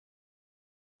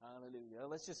Hallelujah.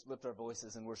 Let's just lift our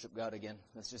voices and worship God again.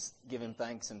 Let's just give Him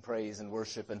thanks and praise and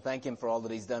worship and thank Him for all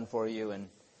that He's done for you. And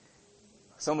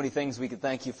so many things we could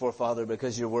thank You for, Father,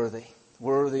 because You're worthy.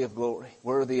 Worthy of glory,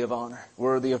 worthy of honor,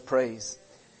 worthy of praise,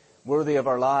 worthy of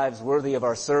our lives, worthy of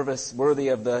our service, worthy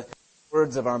of the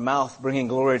words of our mouth bringing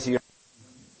glory to Your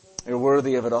name. You're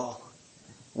worthy of it all.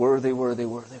 Worthy, worthy,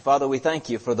 worthy. Father, we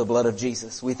thank You for the blood of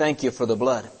Jesus. We thank You for the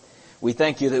blood. We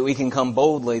thank You that we can come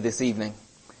boldly this evening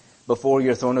before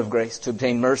Your throne of grace to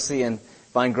obtain mercy and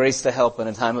find grace to help in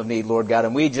a time of need, Lord God.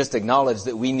 And we just acknowledge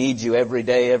that we need You every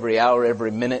day, every hour,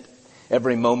 every minute,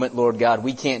 every moment, Lord God.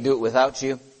 We can't do it without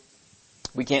You.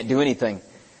 We can't do anything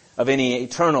of any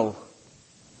eternal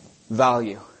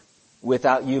value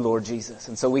without You, Lord Jesus.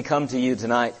 And so we come to You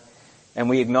tonight and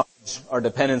we acknowledge our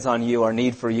dependence on You, our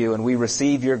need for You, and we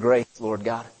receive Your grace, Lord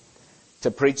God, to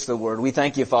preach the Word. We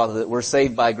thank You, Father, that we're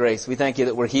saved by grace. We thank You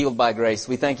that we're healed by grace.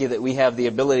 We thank You that we have the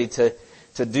ability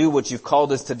to do what You've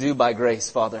called us to do by grace,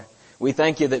 Father. We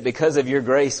thank You that because of Your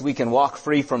grace we can walk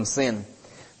free from sin.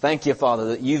 Thank You, Father,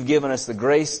 that You've given us the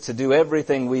grace to do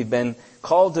everything we've been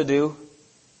called to do,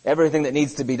 everything that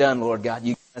needs to be done, Lord God.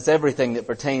 You give us everything that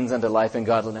pertains unto life and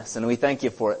godliness, and we thank You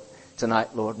for it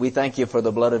tonight, Lord. We thank You for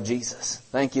the blood of Jesus.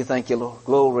 Thank You, Lord.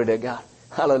 Glory to God.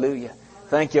 Hallelujah.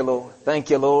 Thank You, Lord. Thank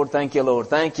You, Lord. Thank You, Lord.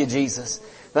 Thank You, Jesus.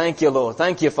 Thank You, Lord.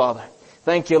 Thank You, Father.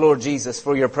 Thank You, Lord Jesus,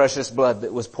 for Your precious blood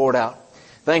that was poured out.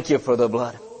 Thank You for the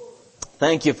blood.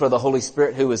 Thank You for the Holy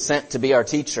Spirit who was sent to be our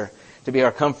teacher, to be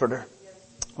our comforter.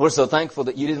 We're so thankful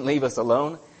that You didn't leave us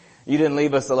alone. You didn't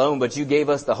leave us alone, but You gave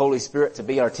us the Holy Spirit to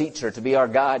be our teacher, to be our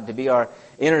guide, to be our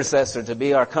intercessor, to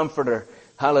be our comforter.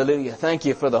 Hallelujah. Thank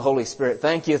You for the Holy Spirit.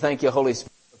 Thank You, Holy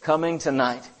Spirit, for coming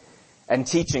tonight and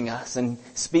teaching us and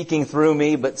speaking through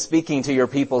me, but speaking to Your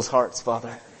people's hearts,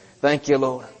 Father. Thank You,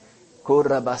 Lord. Thank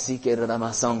You,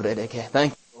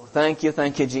 Lord. Thank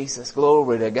You, Jesus.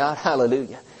 Glory to God.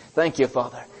 Hallelujah. Thank You,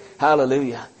 Father.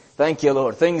 Hallelujah. Thank You,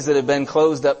 Lord. Things that have been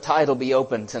closed up tight will be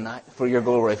opened tonight for Your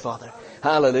glory, Father.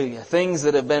 Hallelujah. Things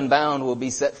that have been bound will be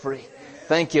set free.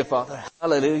 Thank You, Father.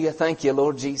 Hallelujah. Thank You,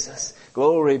 Lord Jesus.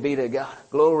 Glory be to God.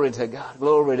 Glory to God.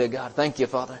 Glory to God. Thank You,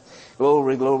 Father.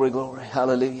 Glory, glory, glory.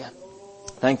 Hallelujah.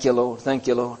 Thank You, Lord. Thank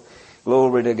You, Lord.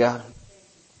 Glory to God.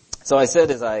 So I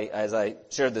said as I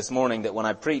shared this morning that when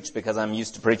I preach, because I'm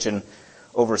used to preaching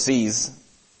overseas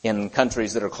in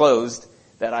countries that are closed,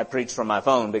 that I preach from my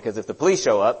phone, because if the police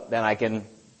show up, then I can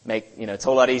it's a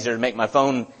whole lot easier to make my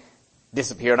phone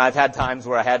disappear. And I've had times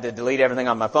where I had to delete everything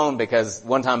on my phone because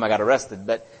one time I got arrested,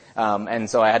 and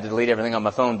so I had to delete everything on my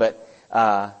phone,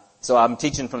 so I'm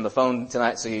teaching from the phone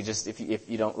tonight, so you just, if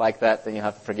you don't like that, then you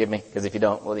have to forgive me, because if you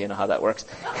don't, well, you know how that works.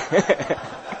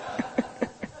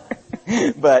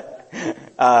 But,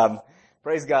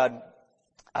 praise God,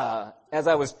 as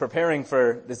I was preparing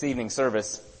for this evening's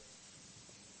service,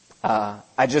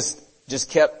 I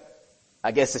just kept,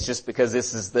 I guess it's just because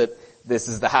this is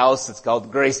the house, it's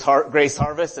called Grace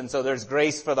Harvest, and so there's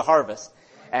grace for the harvest.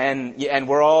 And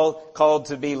we're all called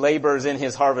to be laborers in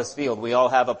His harvest field. We all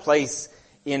have a place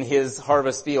in His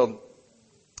harvest field.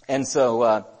 And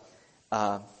so,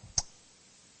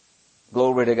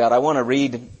 glory to God. I want to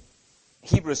read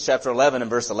Hebrews chapter 11 and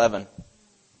verse 11.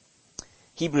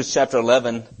 Hebrews chapter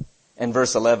 11 and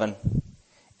verse 11.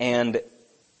 And,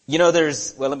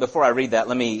 before I read that,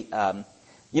 let me,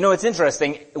 it's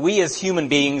interesting. We as human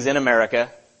beings in America,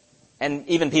 and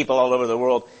even people all over the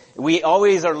world, we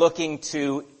always are looking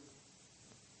to,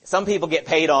 some people get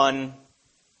paid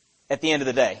at the end of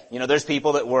the day. There's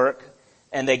people that work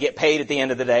and they get paid at the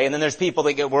end of the day, and then there's people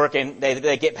that get work and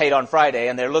they get paid on Friday,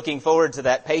 and they're looking forward to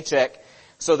that paycheck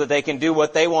so that they can do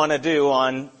what they want to do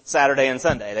on Saturday and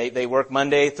Sunday. They work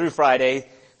Monday through Friday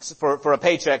for a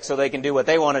paycheck so they can do what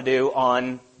they want to do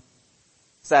on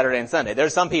Saturday and Sunday.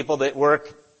 There's some people that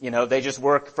work, they just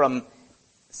work from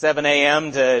 7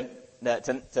 a.m. to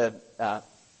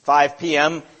 5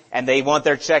 p.m. and they want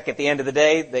their check at the end of the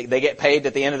day. They get paid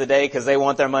at the end of the day because they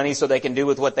want their money so they can do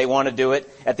with what they want to do it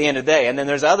at the end of the day. And then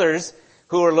there's others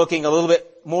who are looking a little bit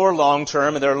more long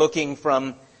term, and they're looking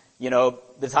from,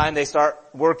 the time they start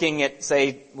working at,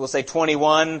 we'll say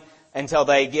 21 until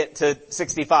they get to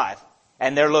 65.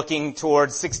 And they're looking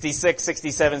towards 66,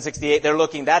 67, 68.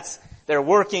 They're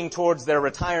working towards their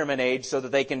retirement age so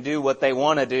that they can do what they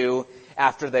want to do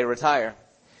after they retire.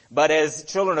 But as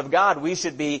children of God, we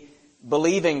should be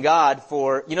believing God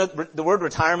for, the word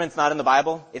retirement's not in the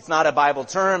Bible. It's not a Bible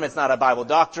term. It's not a Bible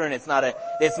doctrine. It's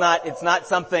not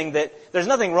something that, there's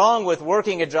nothing wrong with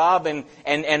working a job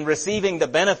and receiving the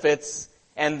benefits,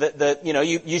 and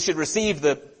you should receive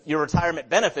your retirement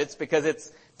benefits because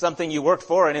it's something you worked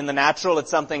for, and in the natural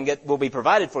it's something that will be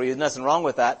provided for you. There's nothing wrong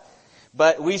with that.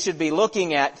 but we should be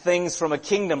looking at things from a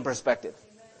kingdom perspective.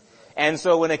 And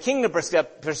so in a kingdom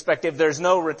perspective, there's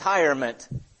no retirement.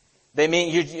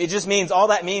 It just means, all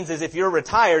that means is if you're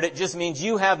retired, it just means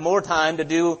you have more time to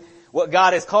do what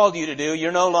God has called you to do.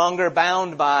 You're no longer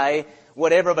bound by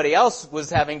what everybody else was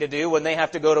having to do when they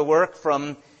have to go to work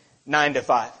from 9 to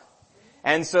 5.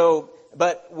 And so,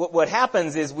 but what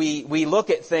happens is we look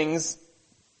at things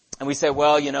and we say,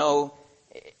 well,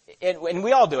 and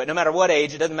we all do it, no matter what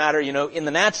age. It doesn't matter, in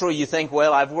the natural you think,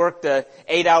 well, I've worked a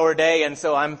 8-hour day and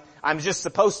so I'm just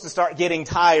supposed to start getting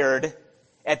tired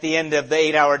at the end of the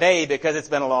 8-hour day because it's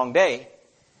been a long day.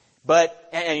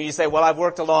 And you say, well, I've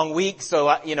worked a long week, so,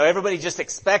 everybody just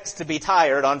expects to be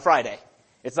tired on Friday.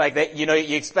 It's like that,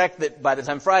 you expect that by the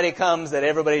time Friday comes that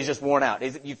everybody's just worn out.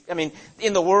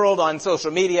 In the world, on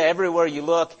social media, everywhere you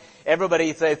look,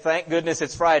 everybody says, thank goodness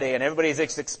it's Friday, and everybody's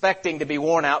expecting to be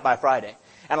worn out by Friday.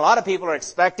 And a lot of people are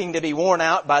expecting to be worn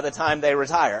out by the time they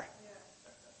retire.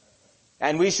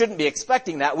 And we shouldn't be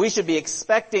expecting that. We should be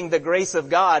expecting the grace of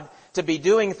God to be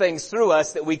doing things through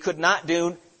us that we could not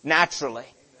do naturally.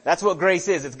 That's what grace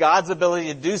is. It's God's ability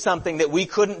to do something that we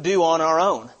couldn't do on our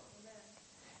own.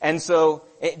 And so,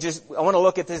 I want to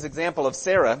look at this example of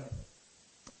Sarah.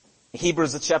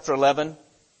 Hebrews chapter 11,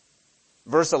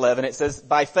 verse 11, it says,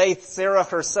 by faith Sarah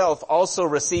herself also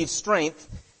received strength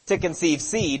to conceive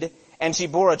seed, and she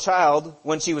bore a child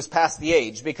when she was past the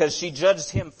age, because she judged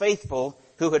him faithful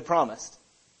who had promised.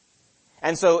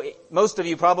 And so, most of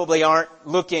you probably aren't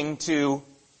looking to,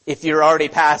 if you're already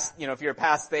past, if you're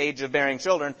past the age of bearing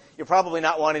children, you're probably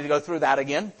not wanting to go through that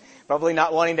again. Probably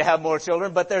not wanting to have more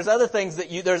children, but there's other things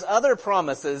there's other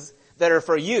promises that are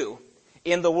for you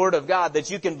in the Word of God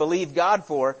that you can believe God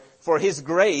for His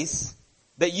grace,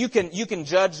 that you can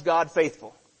judge God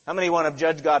faithful. How many want to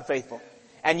judge God faithful?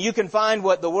 And you can find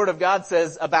what the Word of God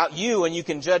says about you and you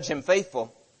can judge Him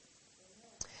faithful.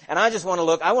 And I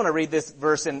want to read this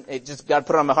verse, and it just God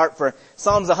put it on my heart, for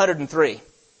Psalms 103.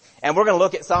 And we're going to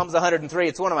look at Psalms 103.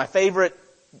 It's one of my favorite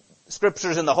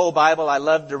scriptures in the whole Bible. I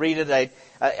love to read it.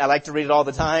 I like to read it all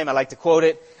the time. I like to quote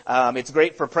it. It's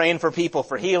great for praying for people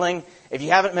for healing. If you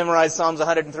haven't memorized Psalms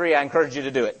 103, I encourage you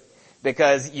to do it.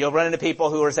 Because you'll run into people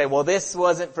who are saying, well, this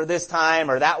wasn't for this time,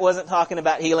 or that wasn't talking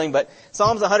about healing. But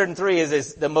Psalms 103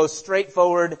 is the most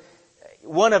straightforward,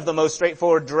 one of the most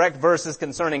straightforward direct verses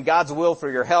concerning God's will for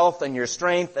your health and your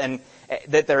strength and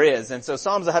that there is. And so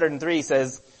Psalms 103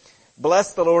 says,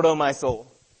 bless the Lord, O my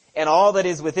soul, and all that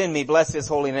is within me, bless His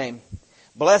holy name.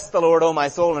 Bless the Lord, O my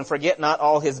soul, and forget not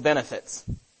all His benefits,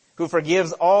 who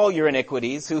forgives all your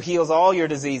iniquities, who heals all your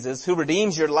diseases, who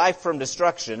redeems your life from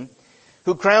destruction,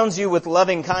 who crowns you with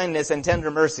loving kindness and tender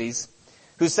mercies,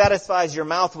 who satisfies your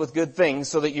mouth with good things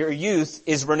so that your youth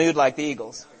is renewed like the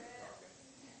eagles.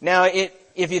 Now,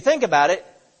 if you think about it,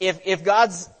 if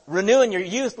God's renewing your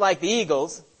youth like the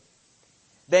eagles,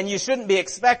 then you shouldn't be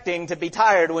expecting to be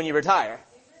tired when you retire.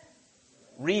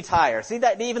 Retire. See,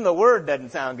 that even the word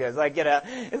doesn't sound good. It's like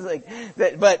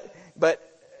that,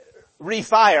 but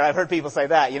refire. I've heard people say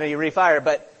that, you refire,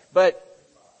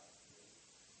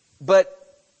 but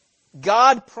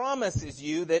God promises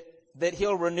you that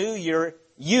He'll renew your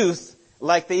youth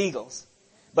like the eagles.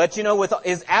 But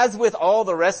as with all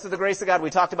the rest of the grace of God we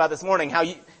talked about this morning, how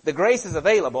the grace is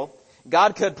available.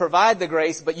 God could provide the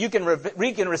grace, but you can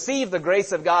receive the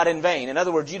grace of God in vain. In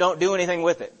other words, you don't do anything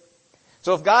with it.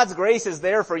 So if God's grace is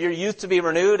there for your youth to be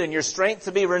renewed and your strength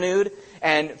to be renewed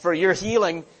and for your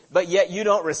healing, but yet you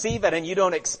don't receive it and you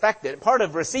don't expect it. Part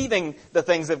of receiving the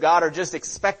things of God are just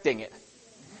expecting it.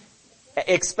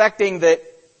 Expecting that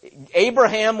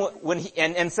Abraham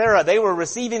and Sarah, they were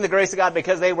receiving the grace of God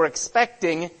because they were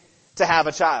expecting to have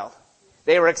a child.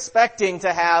 They were expecting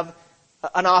to have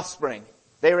an offspring.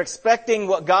 They were expecting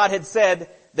what God had said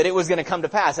that it was going to come to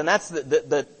pass. And that's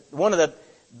the one of the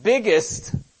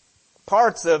biggest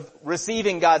parts of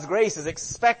receiving God's grace is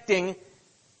expecting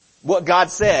what God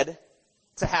said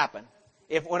to happen.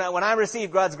 When I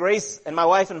received God's grace, and my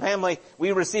wife and family,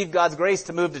 we received God's grace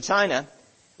to move to China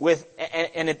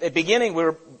and at the beginning we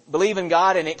were believing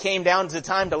God, and it came down to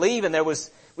time to leave, and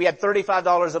we had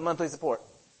 $35 of monthly support.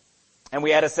 And we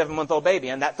had a 7-month-old baby,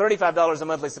 and that $35 of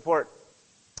monthly support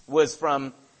was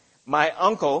from my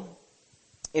uncle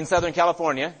in Southern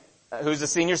California, who's a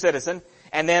senior citizen,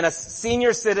 and then a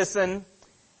senior citizen,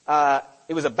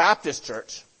 it was a Baptist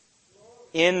church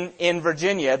in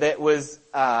Virginia that was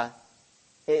a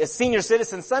senior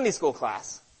citizen Sunday school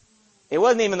class. It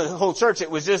wasn't even the whole church,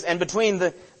 it was just, and between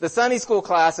the Sunday school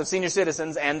class of senior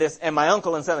citizens and my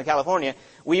uncle in Southern California,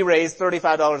 we raised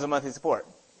 $35 a monthly support.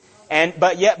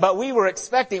 But we were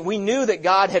expecting, we knew that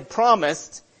God had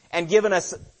promised and given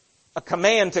us a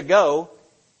command to go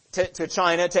to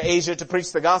China, to Asia to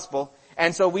preach the gospel.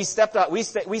 And so we stepped out, we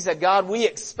said, God, we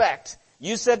expect,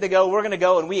 you said to go, we're going to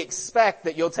go, and we expect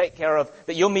that you'll take care of,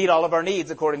 that you'll meet all of our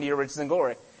needs according to your riches and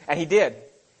glory. And He did.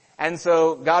 And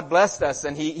so God blessed us,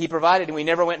 and He provided, and we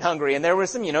never went hungry. And there were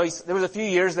some, there was a few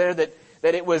years there that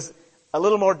it was a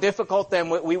little more difficult than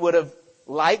what we would have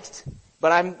liked.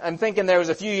 But I'm thinking there was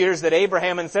a few years that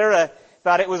Abraham and Sarah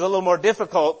thought it was a little more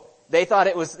difficult. They thought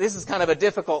this is kind of a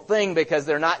difficult thing because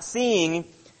they're not seeing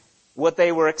what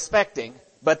they were expecting.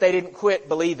 But they didn't quit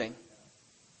believing.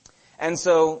 And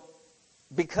so,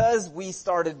 because we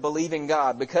started believing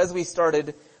God, because we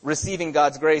started receiving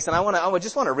God's grace, and I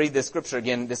just want to read this scripture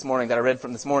again this morning that I read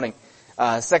from this morning,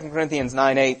 2 Corinthians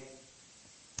 9:8,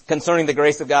 concerning the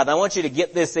grace of God. And I want you to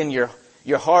get this in your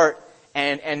heart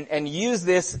and use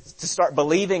this to start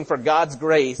believing for God's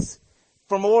grace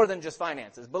for more than just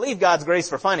finances. Believe God's grace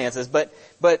for finances, but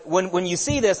when you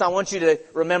see this, I want you to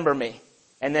remember me.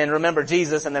 And then remember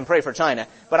Jesus, and then pray for China.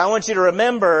 But I want you to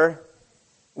remember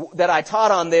that I taught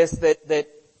on this, that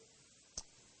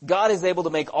God is able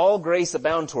to make all grace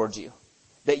abound towards you.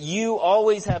 That you,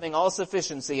 always having all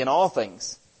sufficiency in all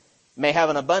things, may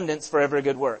have an abundance for every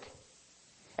good work.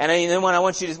 And then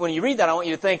when you read that, I want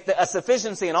you to think that a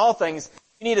sufficiency in all things,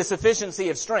 you need a sufficiency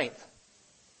of strength.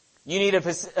 You need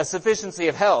a sufficiency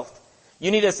of health. You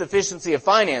need a sufficiency of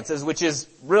finances, which is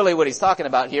really what he's talking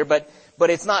about here. But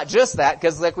it's not just that,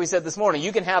 because like we said this morning,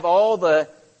 you can have all the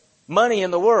money in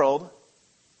the world,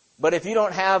 but if you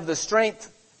don't have the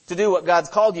strength to do what God's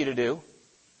called you to do,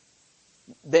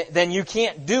 then you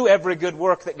can't do every good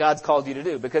work that God's called you to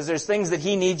do, because there's things that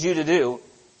He needs you to do.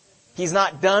 He's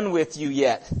not done with you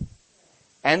yet.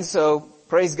 And so,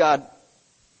 praise God.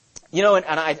 And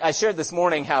I shared this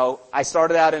morning how I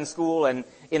started out in school, and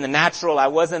in the natural, I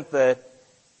wasn't the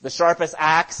sharpest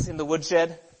axe in the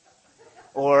woodshed,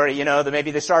 or,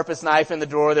 maybe the sharpest knife in the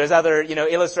drawer. There's other,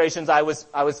 illustrations. I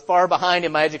was far behind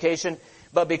in my education,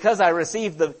 but because I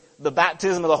received the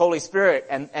baptism of the Holy Spirit,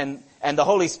 and the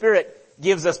Holy Spirit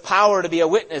gives us power to be a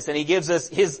witness, and He gives us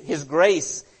His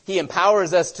grace. He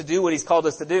empowers us to do what He's called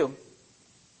us to do.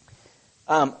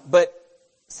 But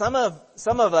some of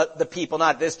the people,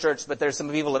 not this church, but there's some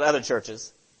people at other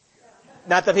churches.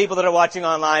 Not the people that are watching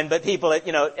online, but people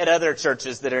at other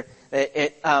churches that are,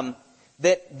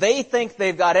 that they think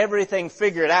they've got everything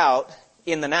figured out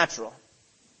in the natural.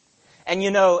 And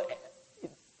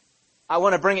I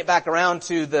want to bring it back around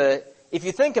to if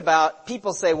you think about,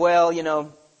 people say, well,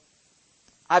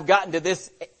 I've gotten to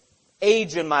this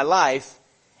age in my life,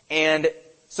 and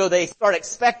so they start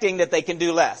expecting that they can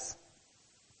do less.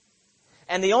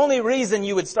 And the only reason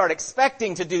you would start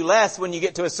expecting to do less when you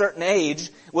get to a certain age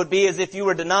would be as if you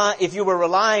were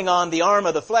relying on the arm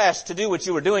of the flesh to do what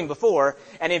you were doing before,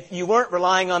 and if you weren't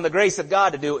relying on the grace of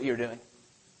God to do what you're doing.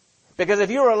 Because if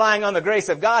you were relying on the grace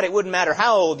of God, it wouldn't matter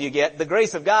how old you get. The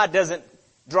grace of God doesn't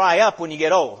dry up when you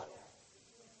get old.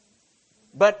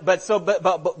 But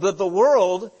the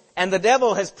world and the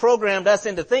devil has programmed us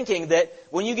into thinking that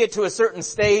when you get to a certain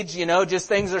stage, just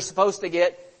things are supposed to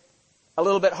get a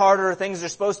little bit harder, things are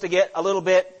supposed to get a little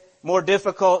bit more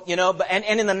difficult,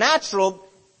 and in the natural,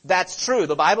 that's true.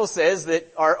 The Bible says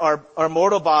that our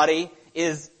mortal body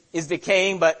is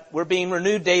decaying, but we're being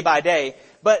renewed day by day.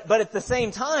 But at the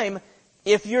same time,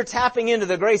 if you're tapping into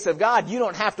the grace of God, you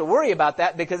don't have to worry about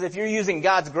that, because if you're using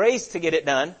God's grace to get it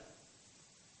done,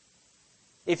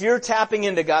 if you're tapping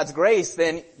into God's grace,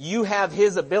 then you have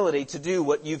His ability to do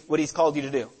what He's called you to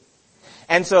do.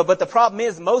 And so, but the problem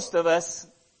is, most of us,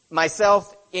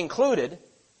 myself included,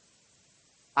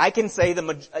 I can say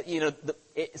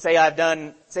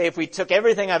say if we took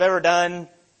everything I've ever done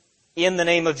in the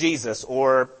name of Jesus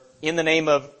or in the name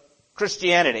of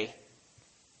Christianity,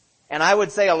 and I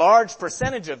would say a large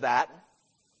percentage of that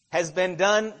has been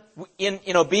done in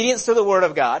obedience to the Word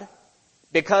of God,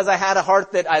 because I had a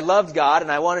heart that I loved God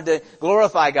and I wanted to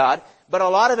glorify God. But a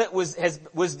lot of it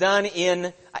was done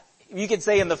in, you could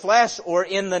say, in the flesh or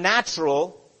in the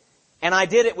natural, and I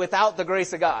did it without the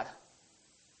grace of God.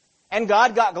 And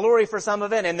God got glory for some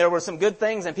of it, and there were some good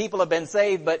things, and people have been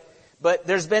saved, but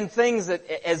there's been things that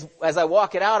as I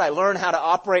walk it out, I learn how to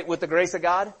operate with the grace of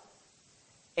God.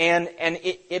 And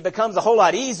it becomes a whole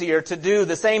lot easier to do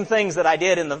the same things that I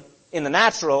did in the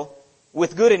natural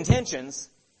with good intentions,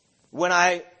 when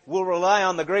I will rely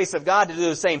on the grace of God to do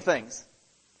the same things.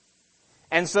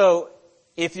 And so,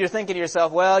 if you're thinking to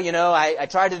yourself, well, I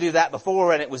tried to do that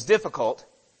before and it was difficult,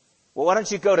 well, why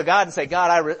don't you go to God and say,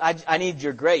 God, I need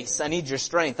your grace, I need your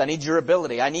strength, I need your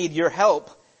ability, I need your help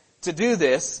to do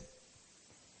this,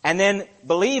 and then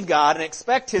believe God and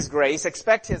expect His grace,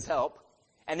 expect His help,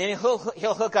 and then He'll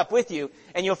hook up with you,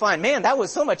 and you'll find, man, that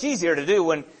was so much easier to do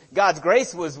when God's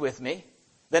grace was with me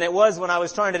than it was when I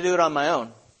was trying to do it on my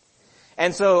own.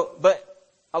 And so, but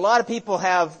a lot of people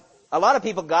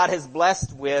God has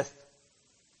blessed with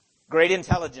great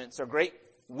intelligence or great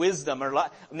wisdom or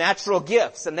natural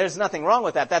gifts, and there's nothing wrong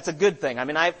with that. That's a good thing. I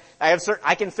mean,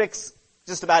 I can fix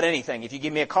just about anything. If you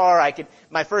give me a car,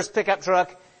 my first pickup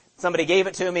truck, somebody gave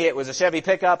it to me. It was a Chevy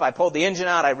pickup. I pulled the engine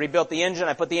out. I rebuilt the engine.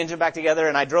 I put the engine back together,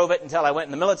 and I drove it until I went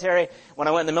in the military. When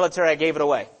I went in the military, I gave it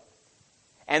away.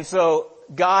 And so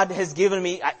God has given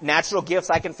me natural gifts.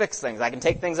 I can fix things. I can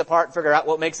take things apart, figure out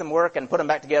what makes them work, and put them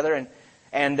back together.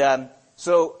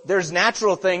 So there's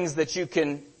natural things that you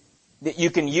can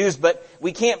use, but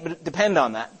we can't depend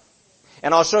on that.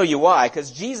 And I'll show you why.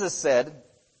 Because Jesus said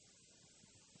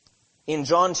in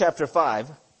John chapter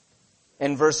 5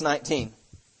 and verse 19.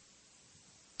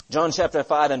 John chapter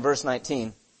 5 and verse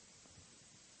 19.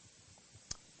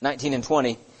 19 and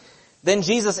 20. Then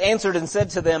Jesus answered and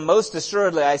said to them, most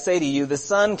assuredly I say to you, the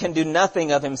Son can do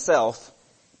nothing of himself,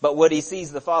 but what he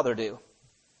sees the Father do.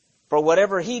 For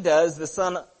whatever he does, the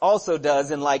Son also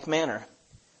does in like manner.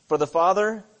 For the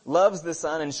Father loves the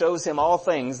Son and shows him all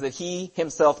things that he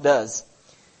himself does.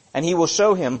 And he will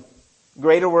show him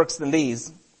greater works than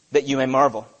these, that you may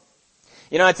marvel.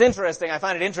 You know, it's interesting. I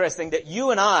find it interesting that you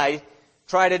and I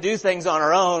try to do things on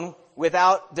our own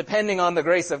without depending on the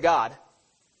grace of God.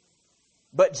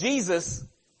 But Jesus,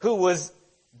 who was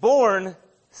born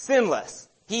sinless,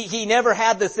 he never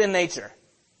had the sin nature.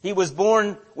 He was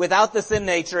born without the sin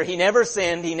nature. He never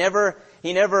sinned. He never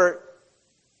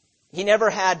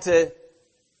had to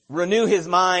renew his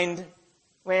mind.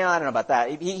 Well, I don't know about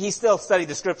that. He still studied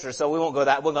the scripture, so we'll go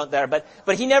there.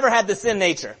 But he never had the sin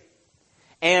nature.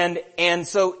 And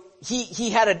so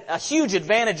he had a huge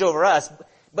advantage over us,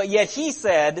 but yet he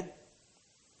said,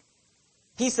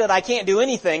 I can't do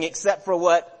anything except for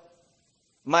what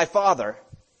my Father.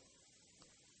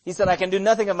 He said, I can do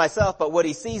nothing of myself but what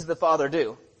he sees the Father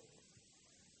do.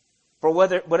 For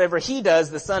whatever he does,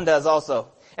 the Son does also.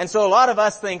 And so a lot of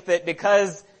us think that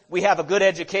because we have a good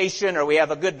education or we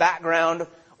have a good background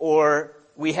or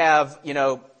we have,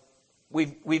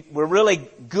 we're really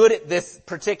good at this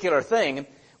particular thing,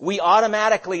 we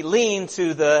automatically lean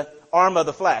to the arm of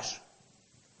the flesh.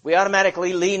 We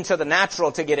automatically lean to the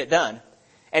natural to get it done.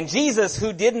 And Jesus,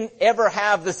 who didn't ever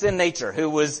have the sin nature, who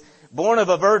was born of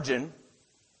a virgin,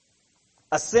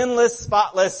 a sinless,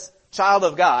 spotless child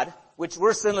of God, which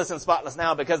we're sinless and spotless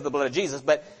now because of the blood of Jesus,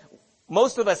 but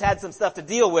most of us had some stuff to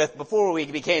deal with before we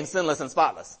became sinless and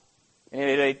spotless.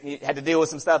 You had to deal with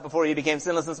some stuff before you became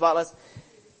sinless and spotless.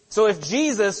 So if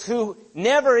Jesus, who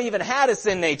never even had a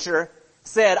sin nature,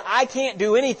 said, I can't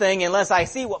do anything unless I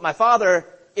see what my Father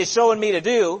is showing me to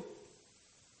do,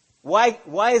 why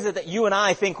is it that you and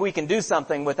I think we can do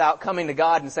something without coming to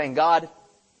God and saying, God,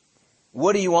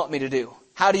 what do you want me to do?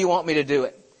 How do you want me to do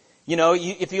it?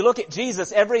 If you look at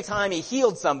Jesus, every time he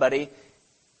healed somebody,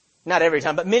 not every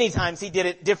time, but many times he did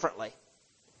it differently.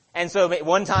 And so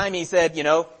one time he said,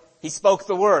 he spoke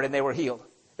the word and they were healed.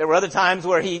 There were other times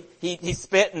where he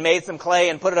spit and made some clay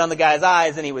and put it on the guy's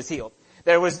eyes and he was healed.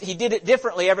 He did it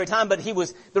differently every time, but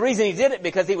the reason he did it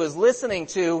because he was listening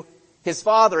to his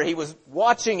Father. He was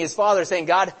watching his Father saying,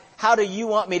 God, how do you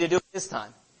want me to do it this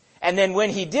time? And then when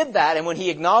he did that and when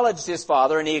he acknowledged his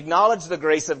Father and he acknowledged the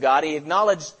grace of God, he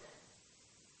acknowledged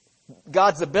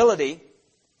God's ability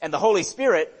and the Holy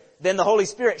Spirit, then the Holy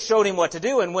Spirit showed him what to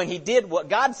do. And when he did what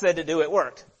God said to do, it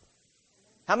worked.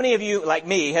 How many of you, like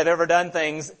me, have ever done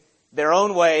things their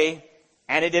own way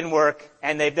and it didn't work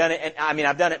and they've done it,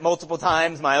 I've done it multiple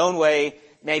times my own way,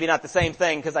 maybe not the same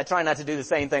thing because I try not to do the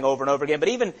same thing over and over again, but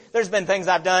even there's been things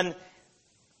I've done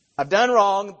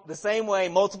wrong the same way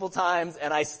multiple times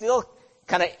and I still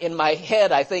kind of in my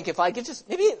head I think if I could just,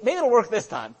 maybe it'll work this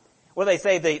time. Where they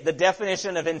say the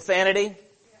definition of insanity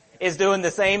is doing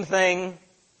the same thing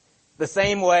the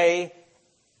same way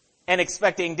and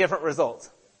expecting different results.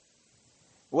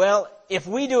 Well, if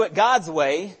we do it God's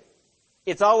way,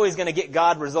 it's always going to get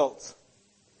God results.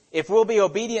 If we'll be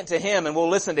obedient to Him and we'll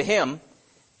listen to Him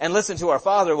and listen to our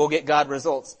Father, we'll get God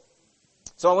results.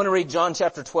 So I want to read John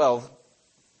chapter 12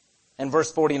 and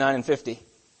verse 49 and 50.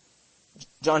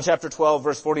 John chapter 12,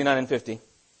 verse 49 and 50. It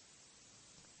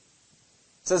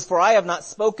says, for I have not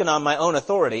spoken on my own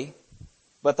authority,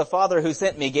 but the Father who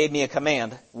sent me gave me a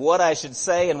command, what I should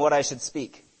say and what I should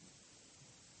speak.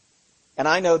 And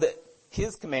I know that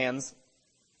His commands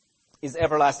is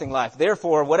everlasting life.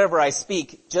 Therefore, whatever I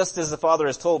speak, just as the Father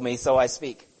has told me, so I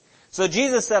speak. So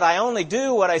Jesus said, I only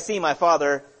do what I see my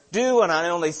Father do, and I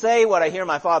only say what I hear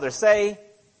my Father say.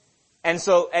 And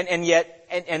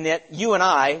yet you and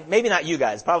I, maybe not you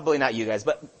guys, probably not you guys,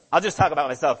 but I'll just talk about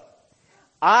myself.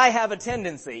 I have a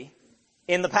tendency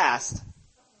in the past,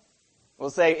 we'll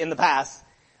say in the past,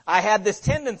 I had this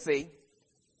tendency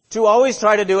to always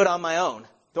try to do it on my own,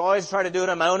 to always try to do it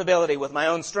on my own ability with my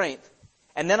own strength.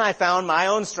 And then I found my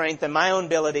own strength and my own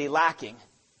ability lacking.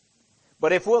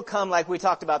 But if we'll come like we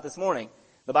talked about this morning,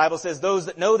 the Bible says those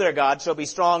that know their God shall be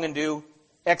strong and do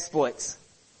exploits.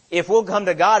 If we'll come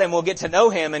to God and we'll get to know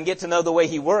Him and get to know the way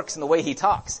He works and the way He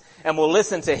talks, and we'll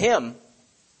listen to Him,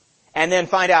 and then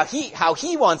find out how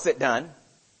He wants it done.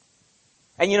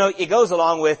 And it goes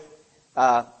along with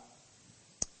the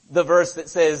verse that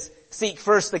says, seek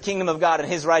first the kingdom of God and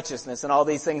His righteousness, and all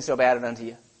these things shall be added unto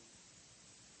you.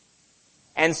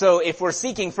 And so if we're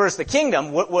seeking first the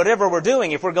kingdom, whatever we're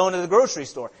doing, if we're going to the grocery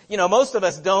store, most of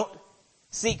us don't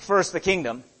seek first the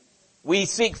kingdom. We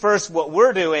seek first what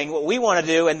we're doing, what we want to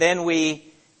do, and then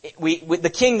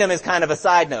the kingdom is kind of a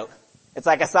side note. It's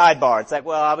like a sidebar. It's like,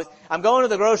 well, I'm going to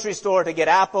the grocery store to get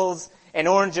apples and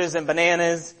oranges and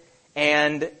bananas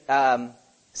and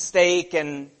steak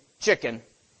and chicken.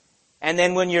 And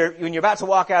then when you're about to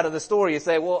walk out of the store, you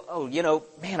say, well,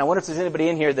 man, I wonder if there's anybody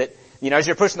in here that, as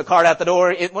you're pushing the cart out the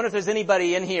door, I wonder if there's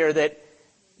anybody in here that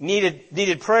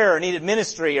needed prayer or needed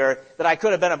ministry or that I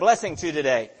could have been a blessing to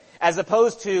today. As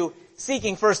opposed to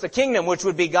seeking first the kingdom, which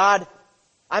would be, God,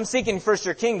 I'm seeking first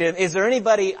your kingdom. Is there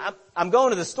anybody, I'm going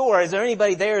to the store, is there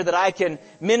anybody there that I can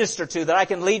minister to, that I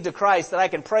can lead to Christ, that I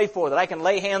can pray for, that I can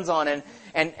lay hands on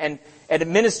and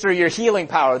administer your healing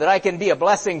power, that I can be a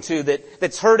blessing to,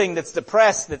 that's hurting, that's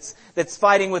depressed, that's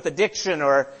fighting with addiction,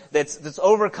 or that's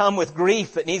overcome with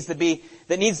grief, that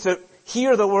needs to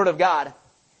hear the word of God.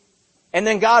 And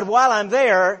then God, while I'm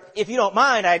there, if you don't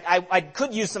mind, I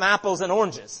could use some apples and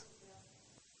oranges.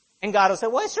 And God will say,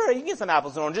 well, sure, you can get some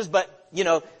apples and oranges, but,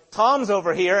 Tom's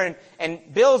over here and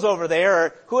Bill's over there,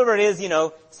 or whoever it is,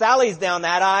 Sally's down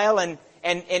that aisle,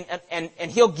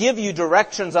 and He'll give you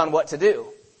directions on what to do.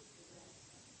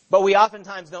 But we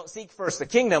oftentimes don't seek first the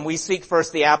kingdom. We seek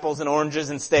first the apples and oranges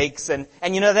and steaks, and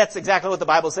that's exactly what the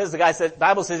Bible says. The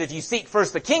Bible says if you seek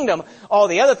first the kingdom, all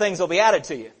the other things will be added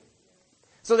to you.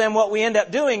 So then what we end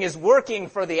up doing is working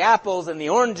for the apples and the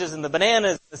oranges and the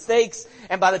bananas and the steaks.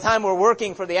 And by the time we're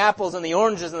working for the apples and the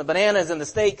oranges and the bananas and the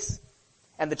steaks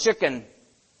and the chicken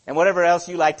and whatever else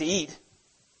you like to eat,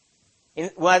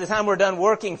 by the time we're done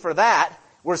working for that,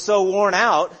 we're so worn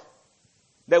out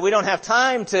that we don't have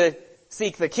time to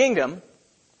seek the kingdom.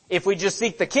 If we just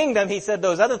seek the kingdom, He said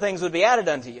those other things would be added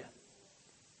unto you.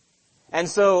 And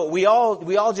so we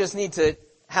all just need to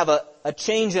have a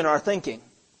change in our thinking.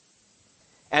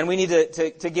 And we need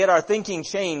to get our thinking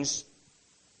changed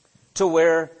to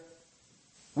where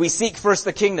we seek first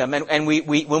the kingdom. And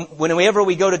whenever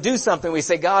we go to do something, we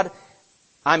say, God,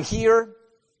 I'm here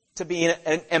to be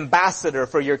an ambassador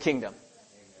for your kingdom.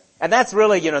 And that's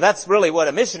really what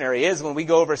a missionary is. When we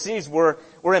go overseas, we're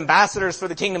ambassadors for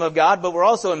the kingdom of God, but we're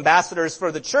also ambassadors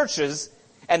for the churches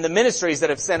and the ministries that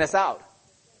have sent us out.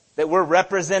 That we're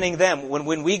representing them.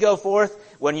 When we go forth,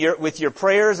 with your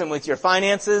prayers and with your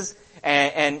finances,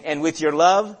 and with your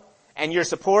love and your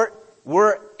support,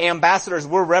 we're ambassadors.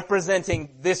 We're representing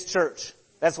this church.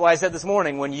 That's why I said this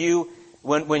morning, when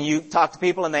you talk to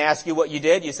people and they ask you what you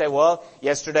did, you say, well,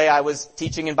 yesterday I was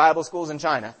teaching in Bible schools in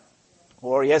China.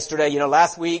 Or yesterday,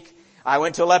 last week I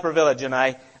went to a leper village and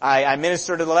I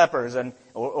ministered to the lepers,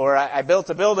 or I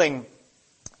built a building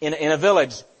in a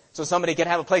village so somebody can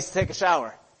have a place to take a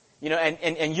shower.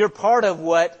 And you're part of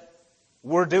what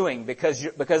we're doing because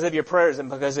of your prayers and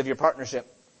because of your partnership.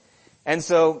 And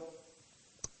so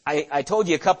I told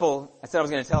you I said I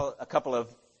was going to tell a couple of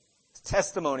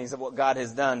testimonies of what God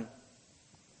has done.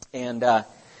 And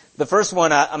the first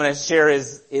one I'm going to share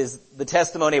is the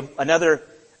testimony of another,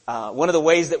 one of the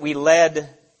ways that we led,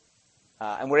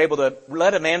 and were able to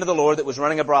lead a man to the Lord that was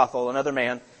running a brothel, another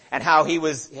man, and how he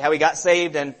got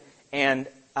saved, and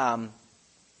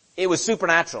it was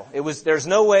supernatural. There's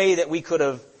no way that we could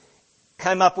have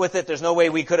come up with it. There's no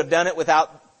way we could have done it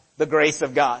without the grace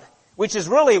of God, which is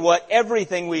really what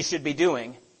everything we should be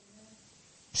doing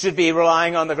should be,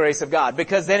 relying on the grace of God.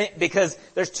 Because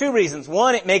there's two reasons.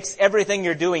 One, it makes everything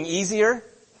you're doing easier.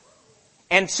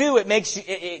 And two,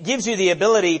 it gives you the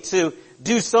ability to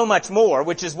do so much more,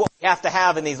 which is what we have to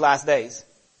have in these last days.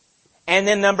 And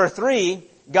then number three,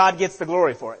 God gets the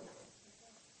glory for it.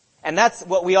 And that's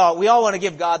what we all want to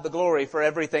give God the glory for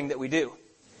everything that we do.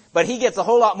 But He gets a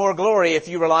whole lot more glory if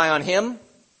you rely on Him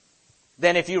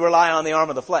than if you rely on the arm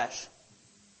of the flesh.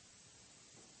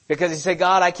 Because you say,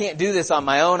 God, I can't do this on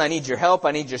my own. I need your help.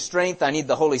 I need your strength. I need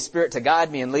the Holy Spirit to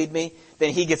guide me and lead me.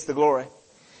 Then He gets the glory.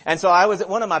 And so I was at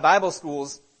one of my Bible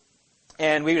schools,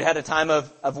 and we had a time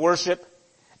of worship.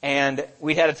 And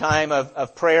we had a time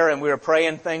of prayer, and we were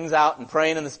praying things out and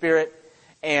praying in the Spirit.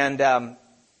 And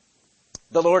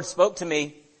the Lord spoke to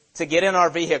me to get in our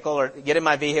vehicle, or get in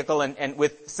my vehicle, and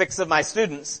with 6 of my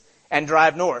students and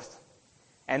drive north.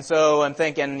 And so I'm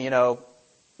thinking,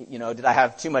 did I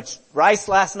have too much rice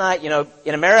last night?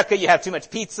 In America you have too much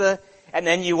pizza, and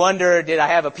then you wonder, did I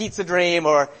have a pizza dream,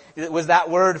 or was that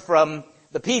word from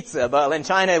the pizza? But in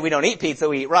China we don't eat pizza,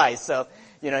 we eat rice. So,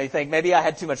 you think maybe I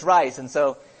had too much rice. And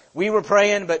so we were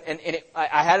praying, but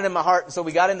I had it in my heart. So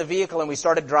we got in the vehicle and we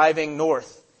started driving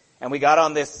north, and we got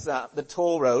on this the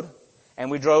toll road, and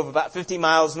we drove about 50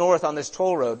 miles north on this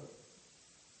toll road.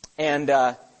 And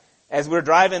as we were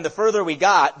driving, the further we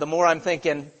got, the more I'm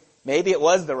thinking, maybe it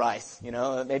was the rice,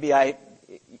 maybe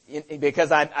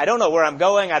because I don't know where I'm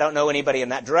going. I don't know anybody in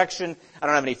that direction. I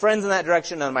don't have any friends in that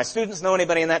direction. None of my students know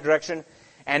anybody in that direction.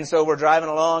 And so we're driving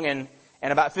along, and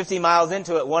about 50 miles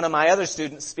into it, one of my other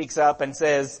students speaks up and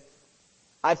says,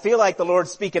 I feel like the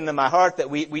Lord's speaking to my heart that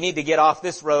we need to get off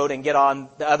this road and get on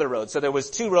the other road. So there was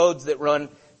 2 roads that run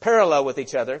parallel with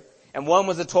each other, and one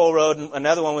was a toll road, and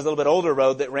another one was a little bit older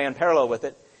road that ran parallel with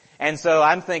it. And so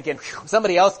I'm thinking,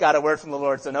 somebody else got a word from the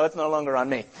Lord, so no, it's no longer on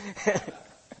me.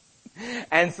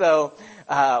 And so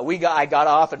I got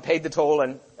off and paid the toll,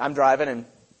 and I'm driving and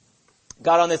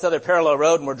got on this other parallel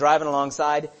road, and we're driving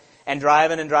alongside and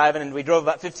driving, and we drove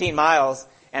about 15 miles,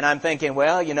 and I'm thinking,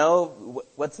 well,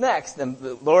 what's next? And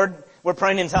Lord, we're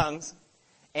praying in tongues.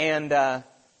 And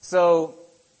so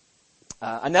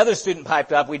another student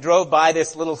piped up. We drove by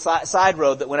this little side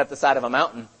road that went up the side of a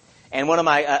mountain, and one of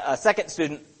my a second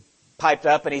student piped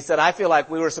up, and he said, I feel like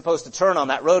we were supposed to turn on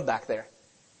that road back there.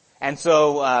 And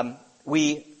so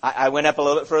I went up a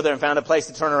little bit further and found a place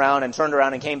to turn around, and turned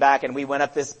around and came back, and we went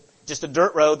up just a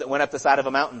dirt road that went up the side of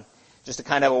a mountain, just a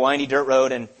kind of a windy dirt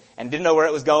road, and didn't know where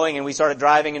it was going, and we started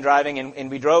driving,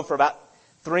 and we drove for about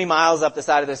 3 miles up the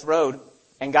side of this road,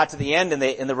 and got to the end,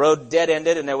 and the road dead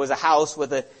ended, and there was a house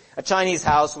with a Chinese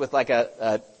house with like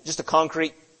just a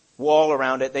concrete wall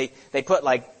around it. They put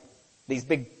like these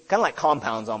big, kind of like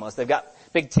compounds almost. They've got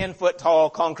big 10-foot tall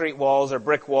concrete walls or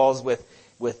brick walls with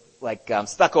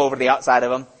stucco over the outside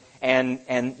of them.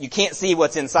 And you can't see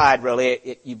what's inside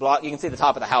really. You can see the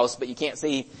top of the house, but you can't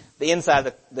see the inside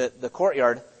of the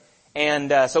courtyard.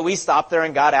 And so we stopped there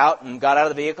and got out of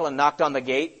the vehicle and knocked on the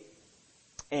gate.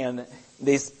 And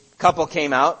this couple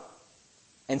came out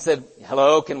and said,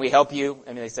 hello, can we help you?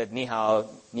 I mean, they said, ni hao,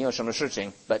 ni you什么事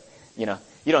情? But,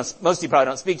 most of you probably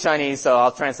don't speak Chinese, so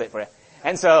I'll translate for you.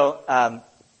 And so,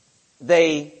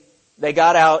 they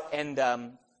got out, and,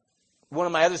 one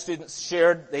of my other students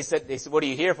shared, they said, what are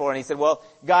you here for? And he said, well,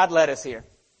 God led us here.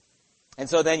 And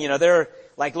so then, they're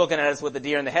like looking at us with the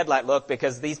deer in the headlight look,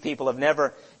 because these people have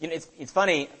never, it's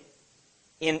funny,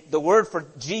 the word for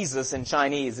Jesus in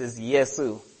Chinese is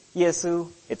Yesu. Yesu.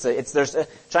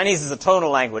 Chinese is a tonal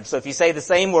language. So if you say the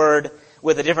same word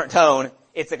with a different tone,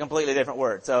 it's a completely different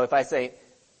word. So if I say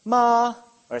ma,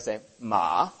 or I say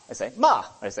ma, I say ma,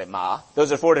 or I say ma,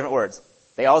 those are 4 different words.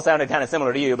 They all sounded kind of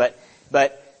similar to you, but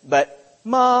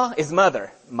ma is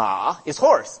mother. Ma is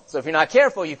horse. So if you're not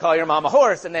careful, you call your mom a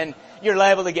horse, and then you're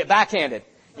liable to get backhanded.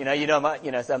 But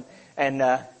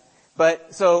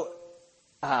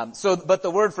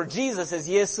the word for Jesus is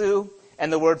Yesu,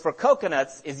 and the word for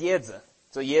coconuts is Yedza.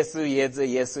 So Yesu, Yedza,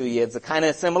 Yesu, Yedza, kind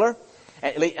of similar.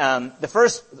 The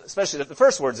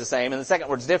first word's the same, and the second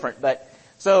word's different. But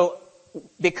so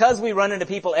because we run into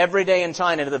people every day in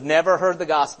China that have never heard the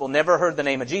gospel, never heard the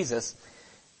name of Jesus,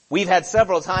 we've had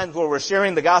several times where we're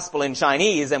sharing the gospel in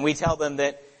Chinese, and we tell them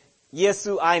that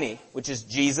Yesu aini, which is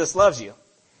Jesus loves you.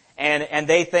 And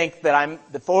they think that I'm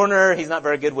the foreigner, he's not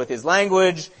very good with his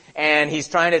language, and he's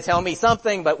trying to tell me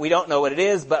something, but we don't know what it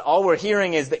is, but all we're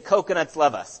hearing is that coconuts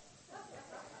love us.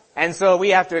 And so we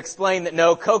have to explain that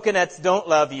no, coconuts don't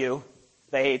love you.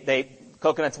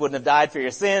 Coconuts wouldn't have died for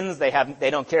your sins. They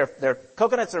don't care.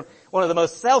 Coconuts are one of the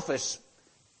most selfish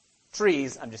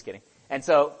trees. I'm just kidding. And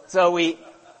so we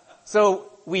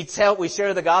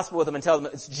share the gospel with them and tell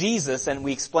them it's Jesus, and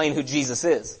we explain who Jesus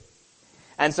is.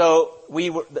 And so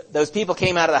those people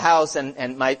came out of the house,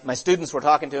 and my students were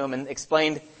talking to them and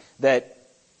explained that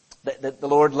the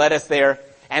Lord led us there.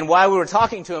 And while we were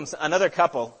talking to them, another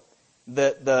couple,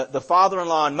 the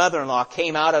father-in-law and mother-in-law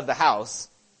came out of the house.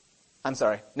 I'm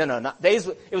sorry. No,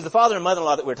 it was the father and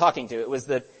mother-in-law that we were talking to. It was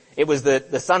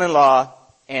the son-in-law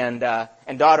and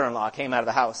daughter-in-law came out of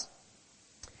the house.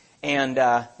 And,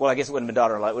 I guess it wouldn't have been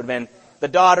daughter-in-law. It would have been the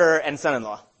daughter and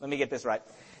son-in-law. Let me get this right.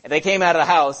 And they came out of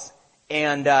the house,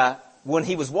 and, when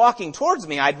he was walking towards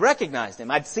me, I'd recognized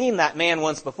him. I'd seen that man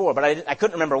once before, but I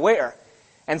couldn't remember where.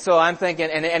 And so I'm thinking,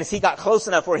 and as he got close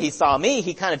enough where he saw me,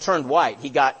 he kind of turned white.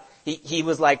 He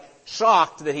was like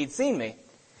shocked that he'd seen me.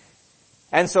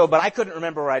 And so, but I couldn't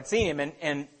remember where I'd seen him,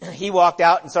 and he walked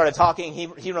out and started talking.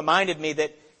 He reminded me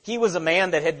that he was a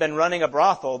man that had been running a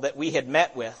brothel that we had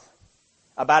met with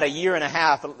about a year and a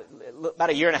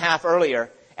half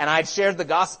earlier, and I'd shared the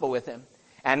gospel with him.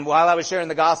 And while I was sharing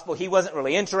the gospel, he wasn't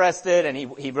really interested, and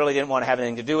he really didn't want to have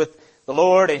anything to do with the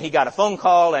Lord, and he got a phone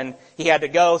call, and he had to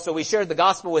go, so we shared the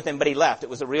gospel with him, but he left. It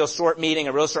was a real short meeting,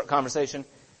 a real short conversation.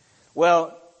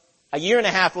 Well, a year and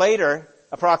a half later,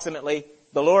 approximately,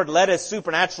 the Lord led us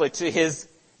supernaturally to his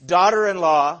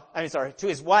to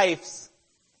his wife's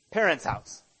parents'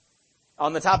 house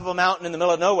on the top of a mountain in the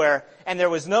middle of nowhere, and there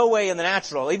was no way in the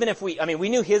natural, even if we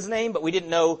knew his name, but we didn't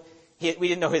know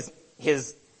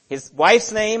his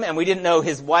wife's name, and we didn't know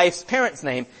his wife's parents'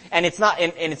 name, and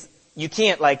you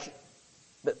can't, like,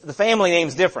 the family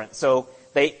name's different, so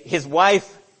his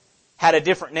wife had a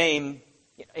different name.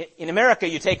 In America,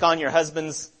 you take on your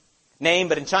husband's name,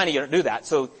 but in China you don't do that,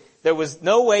 so there was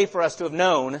no way for us to have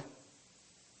known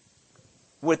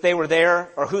what they were there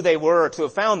or who they were or to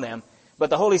have found them. But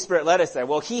the Holy Spirit led us there.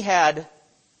 Well, he had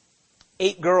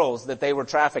 8 girls that they were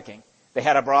trafficking. They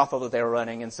had a brothel that they were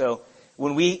running. And so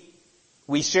when we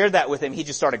shared that with him, he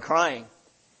just started crying.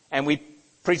 And we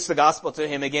preached the gospel to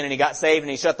him again, and he got saved,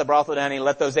 and he shut the brothel down, and he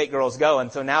let those 8 girls go.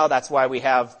 And so now that's why we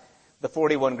have the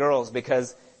 41 girls,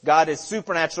 because God has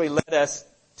supernaturally led us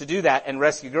to do that and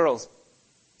rescue girls.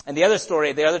 And the other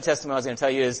testimony I was going to tell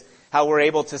you is how we're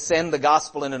able to send the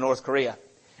gospel into North Korea.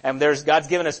 And God's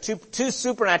given us two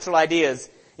supernatural ideas.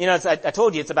 You know, I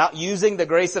told you, it's about using the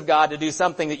grace of God to do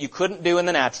something that you couldn't do in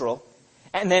the natural,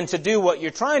 and then to do what you're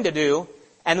trying to do,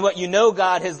 and what you know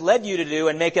God has led you to do,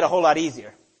 and make it a whole lot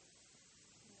easier.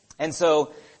 And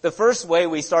so, the first way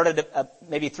we started,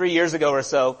 maybe 3 years ago or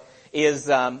so, is,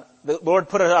 the Lord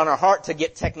put it on our heart to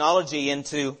get technology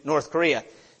into North Korea.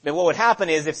 But what would happen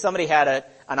is if somebody had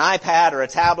an iPad or a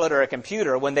tablet or a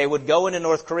computer, when they would go into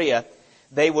North Korea,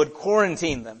 they would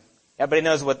quarantine them. Everybody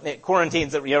knows what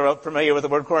quarantines, you're familiar with the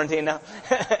word quarantine now?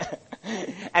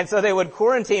 And so they would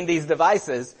quarantine these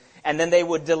devices, and then they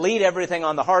would delete everything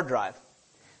on the hard drive.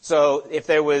 So if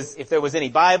there was any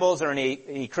Bibles or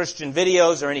any Christian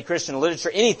videos or any Christian literature,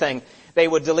 anything, they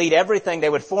would delete everything. They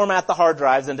would format the hard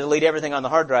drives and delete everything on the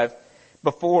hard drive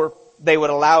before they would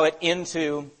allow it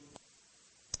into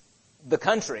the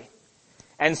country.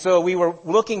 And so we were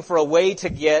looking for a way to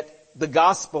get the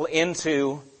gospel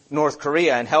into North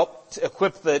Korea and help to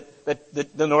equip the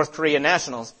North Korean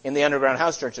nationals in the underground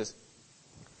house churches.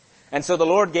 And so the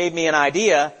Lord gave me an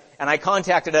idea, and I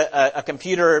contacted a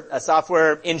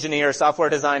software engineer, software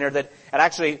designer that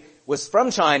actually was from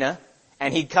China,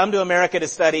 and he'd come to America to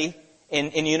study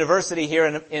in university here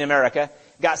in America,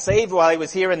 got saved while he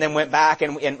was here, and then went back,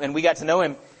 and we got to know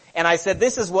him. And I said,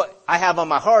 this is what I have on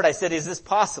my heart. I said, is this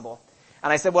possible?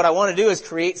 And I said, what I want to do is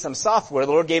create some software.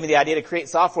 The Lord gave me the idea to create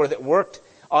software that worked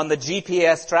on the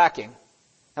GPS tracking.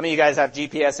 How many of you guys have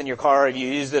GPS in your car? Have you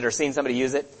used it or seen somebody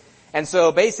use it? And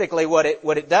so basically what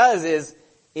it does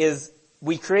is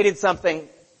we created something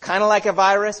kind of like a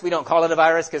virus. We don't call it a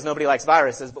virus because nobody likes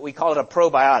viruses, but we call it a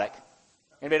probiotic.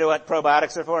 Anybody know what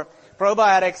probiotics are for?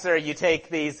 Probiotics are, you take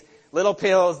these little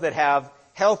pills that have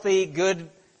healthy, good,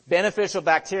 beneficial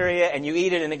bacteria, and you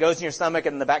eat it, and it goes in your stomach,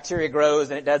 and the bacteria grows,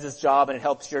 and it does its job, and it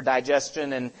helps your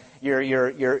digestion and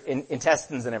your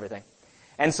intestines and everything.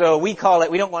 And so we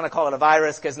don't want to call it a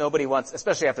virus because nobody wants,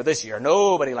 especially after this year,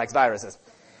 nobody likes viruses.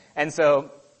 And so,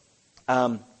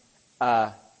 so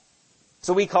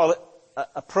we call it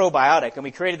a probiotic, and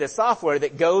we created this software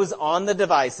that goes on the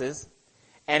devices,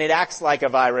 and it acts like a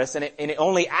virus, and it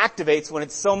only activates when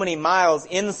it's so many miles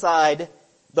inside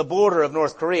the border of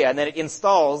North Korea, and then it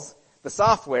installs the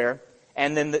software,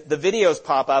 and then the videos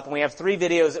pop up, and we have 3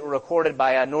 videos that were recorded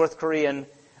by a North Korean,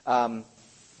 a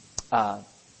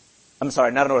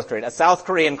South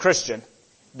Korean Christian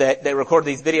that recorded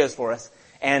these videos for us.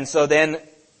 And so then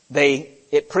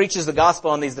it preaches the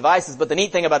gospel on these devices, but the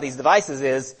neat thing about these devices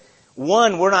is,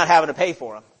 one, we're not having to pay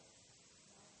for them.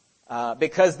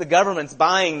 Because the government's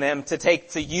buying them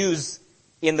to use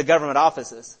in the government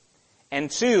offices.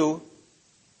 And 2,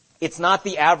 it's not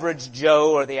the average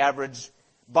Joe or the average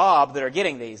Bob that are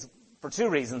getting these for 2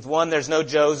 reasons. One, there's no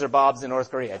Joes or Bobs in North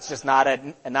Korea. It's just not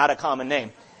a common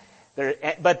name.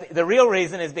 But the real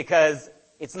reason is because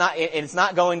it's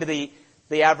not going to the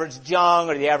average Jiang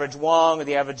or the average Wang or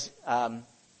the average, let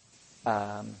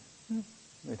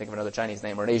me think of another Chinese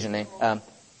name or an Asian name.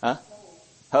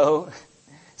 Ho.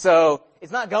 So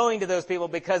it's not going to those people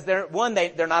because they're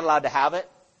not allowed to have it.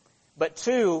 But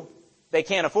 2, they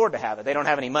can't afford to have it. They don't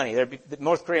have any money. The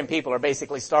North Korean people are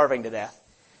basically starving to death.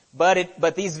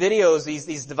 But these videos,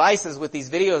 these devices with these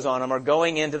videos on them are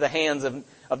going into the hands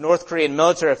of North Korean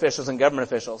military officials and government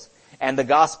officials. And the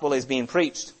gospel is being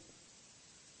preached.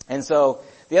 And so,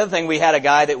 the other thing, we had a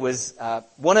guy that was,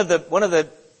 one of the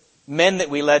men that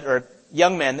we led, or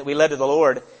young men that we led to the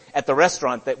Lord at the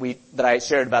restaurant that I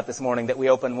shared about this morning, that we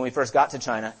opened when we first got to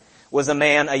China, was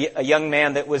a young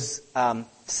man that was,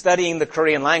 studying the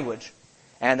Korean language.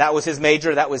 And that was his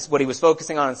major. That was what he was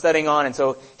focusing on and studying on. And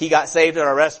so he got saved at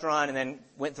our restaurant and then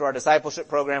went through our discipleship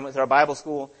program, went through our Bible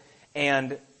school.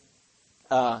 And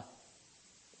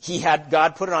he had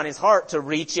God put it on his heart to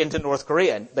reach into North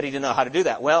Korea, but he didn't know how to do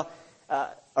that. Well,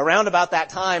 around about that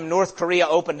time, North Korea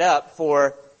opened up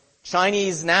for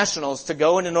Chinese nationals to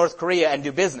go into North Korea and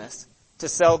do business, to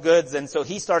sell goods. And so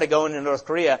he started going into North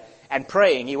Korea and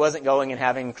praying. He wasn't going and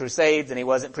having crusades, and he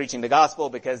wasn't preaching the gospel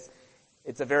because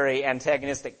it's a very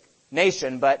antagonistic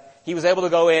nation, but he was able to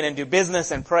go in and do business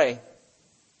and pray.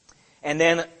 And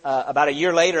then about a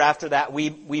year later after that, we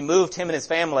moved him and his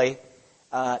family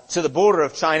to the border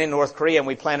of China and North Korea, and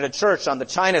we planted a church on the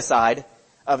China side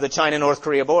of the China-North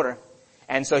Korea border.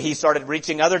 And so he started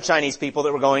reaching other Chinese people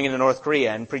that were going into North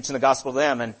Korea and preaching the gospel to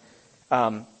them.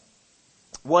 And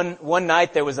one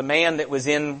night there was a man that was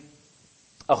in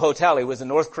a hotel. He was a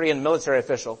North Korean military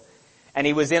official, and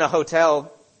he was in a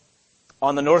hotel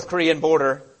on the North Korean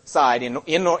border side,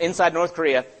 inside North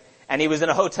Korea, and he was in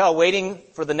a hotel waiting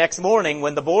for the next morning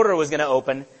when the border was going to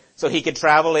open so he could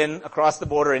travel in across the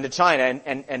border into China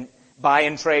and buy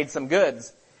and trade some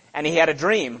goods. And he had a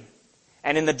dream.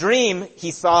 And in the dream,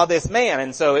 he saw this man,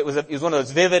 and so it was one of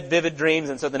those vivid dreams.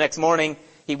 And so the next morning,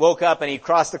 he woke up and he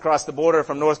crossed across the border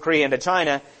from North Korea into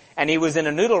China, and he was in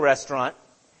a noodle restaurant,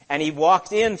 and he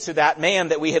walked into that man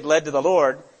that we had led to the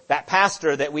Lord, that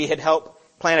pastor that we had helped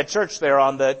plant a church there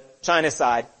on the China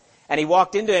side. And he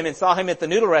walked into him and saw him at the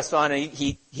noodle restaurant, and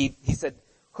he said,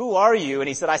 "Who are you?" And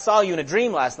he said, "I saw you in a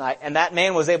dream last night." And that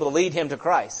man was able to lead him to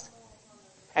Christ.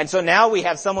 And so now we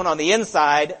have someone on the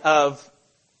inside of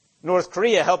North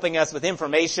Korea helping us with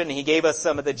information. He gave us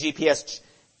some of the GPS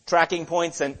tracking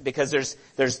points, and because there's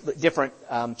different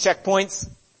checkpoints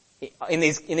in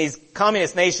these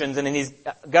communist nations and in these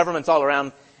governments all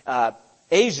around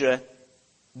Asia.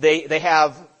 They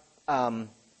have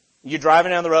you're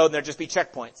driving down the road and there'll just be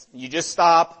checkpoints. You just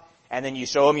stop and then you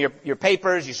show them your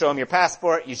papers, you show them your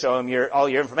passport, you show them all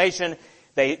your information.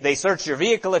 They search your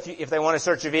vehicle if they want to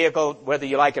search your vehicle, whether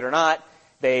you like it or not.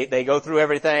 They go through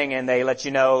everything and they let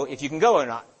you know if you can go or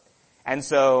not. And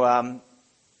so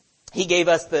he gave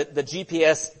us the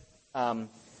GPS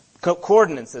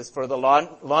coordinates for the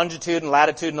longitude and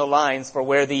latitudinal lines for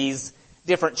where these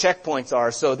different checkpoints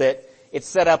are, so that it's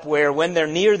set up where when they're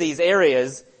near these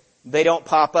areas, they don't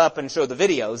pop up and show the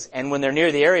videos. And when they're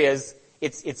near the areas,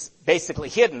 it's basically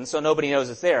hidden, so nobody knows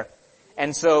it's there.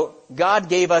 And so God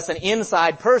gave us an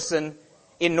inside person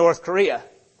in North Korea.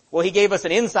 Well, He gave us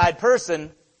an inside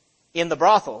person in the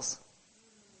brothels.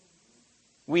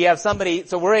 We have somebody,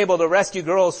 so we're able to rescue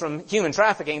girls from human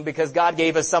trafficking because God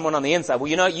gave us someone on the inside.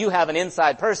 Well, you have an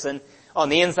inside person on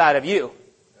the inside of you.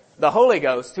 The Holy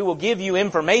Ghost, who will give you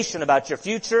information about your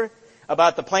future,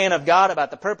 about the plan of God,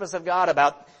 about the purpose of God,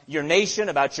 about your nation,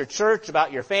 about your church,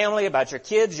 about your family, about your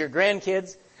kids, your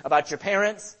grandkids, about your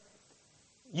parents.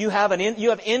 You have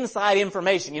inside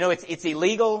information. It's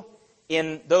illegal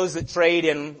in those that trade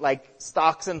in like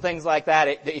stocks and things like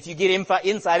that. If you get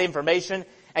inside information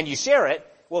and you share it,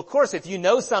 well, of course, if you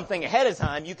know something ahead of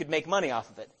time, you could make money off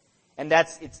of it. And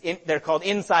they're called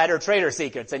insider trader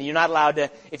secrets. And you're not allowed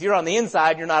to, if you're on the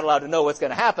inside, you're not allowed to know what's going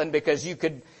to happen because you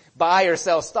could buy or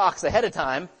sell stocks ahead of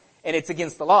time and it's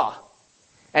against the law.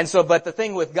 And so, but the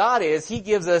thing with God is He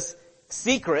gives us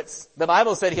secrets. The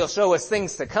Bible said He'll show us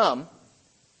things to come.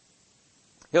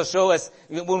 He'll show us,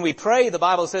 when we pray, the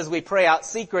Bible says we pray out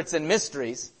secrets and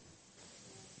mysteries.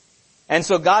 And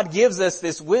so God gives us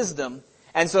this wisdom.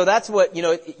 And so that's what,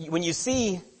 when you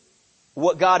see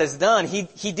what God has done,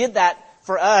 He did that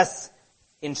for us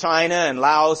in China and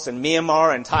Laos and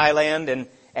Myanmar and Thailand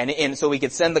and so we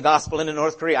could send the gospel into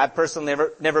North Korea. I've personally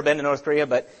never been to North Korea,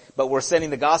 but we're sending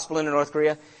the gospel into North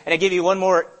Korea. And I give you one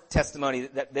more testimony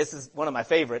that this is one of my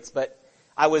favorites, but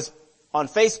I was on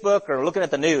Facebook or looking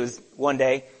at the news one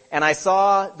day and I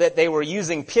saw that they were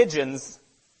using pigeons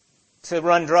to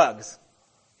run drugs.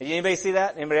 Did anybody see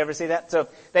that? Anybody ever see that? So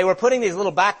they were putting these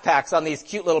little backpacks on these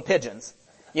cute little pigeons.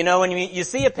 When you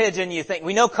see a pigeon, you think,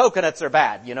 we know coconuts are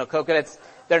bad. Coconuts,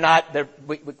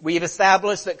 we've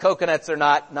established that coconuts are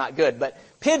not good. But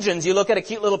pigeons, you look at a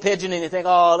cute little pigeon and you think,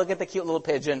 oh, look at the cute little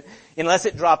pigeon. Unless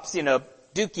it drops,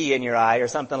 dookie in your eye or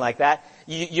something like that,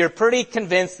 you're pretty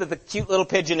convinced that the cute little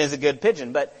pigeon is a good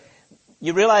pigeon. But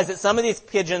you realize that some of these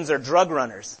pigeons are drug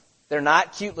runners. They're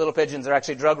not cute little pigeons, they're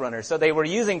actually drug runners. So they were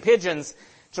using pigeons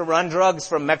to run drugs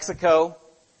from Mexico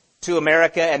to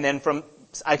America, and then from,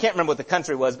 I can't remember what the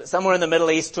country was, but somewhere in the Middle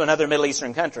East to another Middle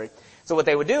Eastern country. So what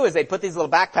they would do is they'd put these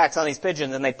little backpacks on these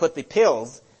pigeons, and they'd put the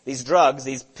pills, these drugs,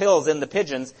 these pills in the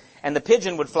pigeons, and the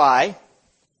pigeon would fly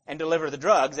and deliver the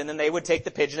drugs, and then they would take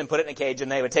the pigeon and put it in a cage, and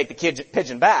they would take the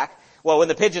pigeon back. Well, when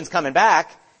the pigeon's coming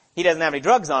back, he doesn't have any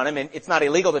drugs on him, and it's not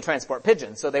illegal to transport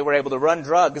pigeons. So they were able to run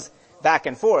drugs back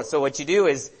and forth. So what you do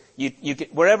is, you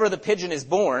wherever the pigeon is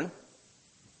born,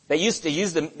 they used to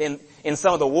use them in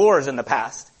some of the wars in the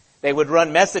past. They would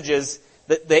run messages,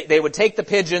 that they would take the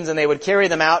pigeons and they would carry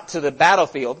them out to the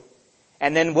battlefield,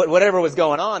 and then whatever was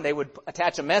going on, they would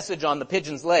attach a message on the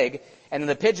pigeon's leg, and then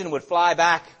the pigeon would fly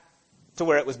back to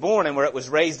where it was born and where it was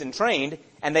raised and trained,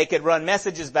 and they could run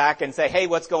messages back and say, hey,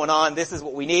 what's going on? This is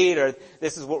what we need, or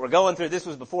this is what we're going through. This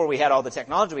was before we had all the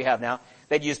technology we have now.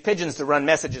 They'd use pigeons to run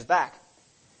messages back.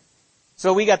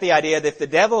 So we got the idea that if the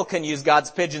devil can use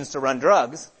God's pigeons to run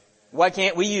drugs, why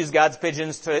can't we use God's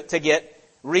pigeons to get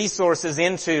resources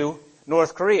into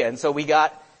North Korea? And so we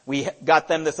got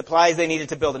them the supplies they needed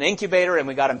to build an incubator, and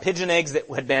we got them pigeon eggs that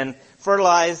had been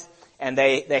fertilized, and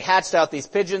they hatched out these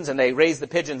pigeons, and they raised the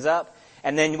pigeons up.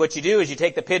 And then what you do is you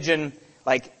take the pigeon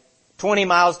like 20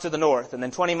 miles to the north, and then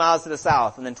 20 miles to the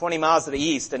south, and then 20 miles to the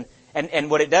east, and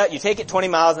what it does, you take it 20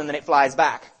 miles and then it flies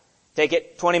back. Take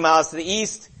it 20 miles to the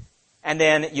east, and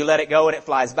then you let it go and it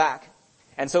flies back.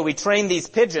 And so we trained these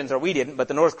pigeons, or we didn't, but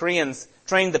the North Koreans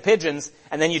trained the pigeons,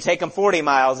 and then you take them 40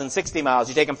 miles and 60 miles.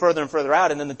 You take them further and further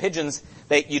out, and then the pigeons,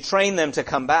 you train them to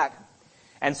come back.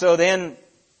 And so then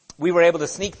we were able to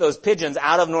sneak those pigeons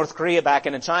out of North Korea back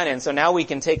into China, and so now we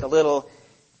can take a little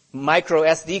micro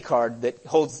SD card that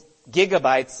holds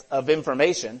gigabytes of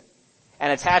information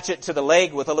and attach it to the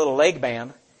leg with a little leg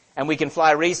band, and we can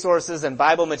fly resources and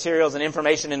Bible materials and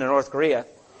information into North Korea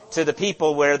to the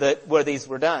people where these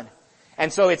were done.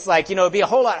 And so it's like, it'd be a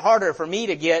whole lot harder for me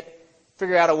to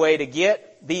figure out a way to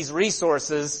get these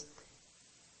resources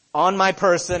on my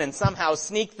person and somehow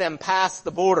sneak them past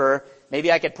the border.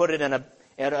 Maybe I could put it in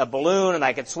a balloon and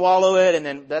I could swallow it, and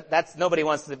then that's nobody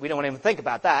wants to, we don't want to even think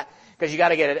about that, because you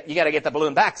gotta get the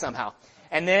balloon back somehow.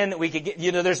 And then we could get,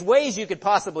 there's ways you could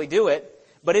possibly do it,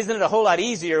 but isn't it a whole lot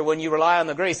easier when you rely on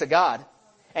the grace of God?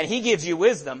 And He gives you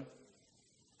wisdom.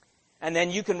 And then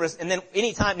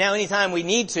anytime we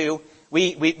need to,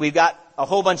 we've got a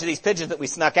whole bunch of these pigeons that we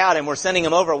snuck out, and we're sending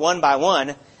them over one by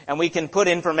one, and we can put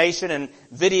information and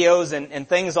videos and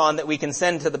things on that we can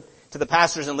send to the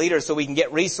pastors and leaders so we can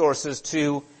get resources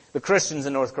to the Christians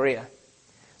in North Korea.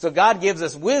 So God gives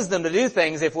us wisdom to do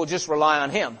things if we'll just rely on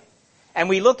Him. And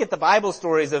we look at the Bible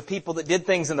stories of people that did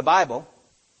things in the Bible,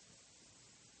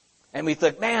 and we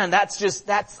think, man,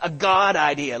 that's a God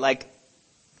idea. Like,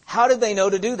 how did they know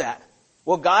to do that?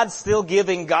 Well, God's still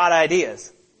giving God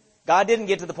ideas. God didn't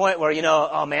get to the point where,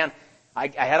 oh man, I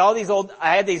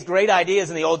had these great ideas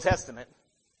in the Old Testament,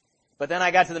 but then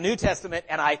I got to the New Testament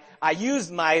and I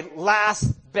used my last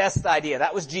best idea.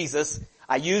 That was Jesus.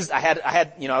 I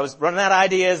was running out of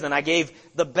ideas, and I gave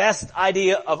the best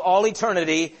idea of all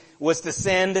eternity was to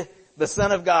send the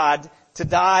Son of God to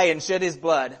die and shed His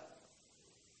blood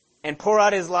and pour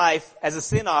out His life as a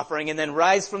sin offering and then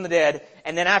rise from the dead.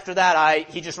 And then after that,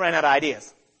 He just ran out of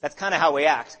ideas. That's kind of how we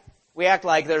act. We act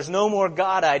like there's no more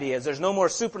God ideas. There's no more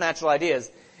supernatural ideas.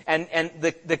 And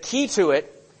the key to it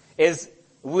is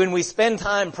when we spend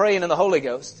time praying in the Holy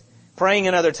Ghost, praying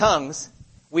in other tongues,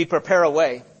 we prepare a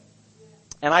way.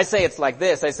 And I say it's like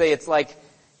this. I say it's like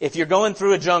if you're going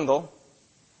through a jungle,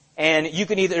 and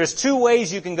there's two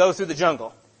ways you can go through the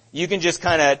jungle. You can just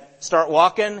kind of start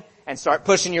walking and start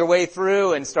pushing your way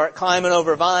through and start climbing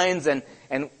over vines and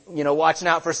watching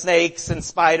out for snakes and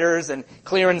spiders and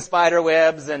clearing spider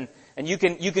webs, and you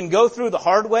can go through the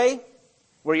hard way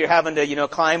where you're having to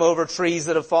climb over trees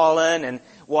that have fallen and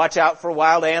watch out for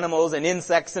wild animals and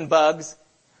insects and bugs,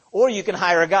 or you can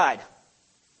hire a guide.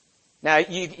 Now,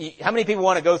 how many people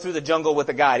want to go through the jungle with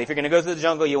a guide? If you're going to go through the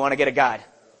jungle, you want to get a guide.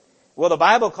 Well, the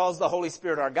Bible calls the Holy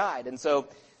Spirit our guide, and so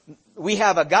we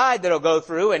have a guide that'll go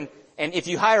through, and if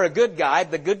you hire a good guide,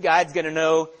 the good guide's going to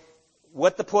know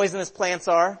what the poisonous plants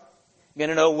are, going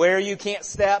to know where you can't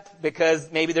step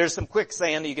because maybe there's some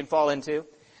quicksand that you can fall into.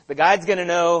 The guide's going to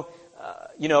know,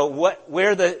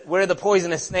 where the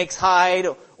poisonous snakes hide,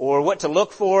 or what to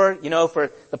look for,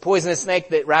 for the poisonous snake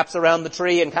that wraps around the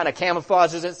tree and kind of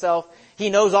camouflages itself. He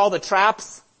knows all the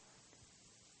traps,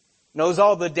 knows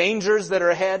all the dangers that are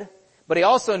ahead. but he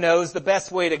also knows the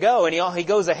best way to go. And he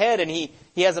goes ahead and he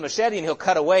has a machete and he'll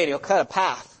cut away and he'll cut a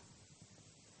path.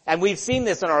 And we've seen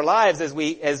this in our lives as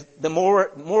the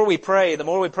more we pray, the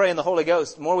more we pray in the Holy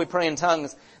Ghost, the more we pray in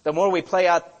tongues, the more we pray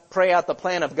out the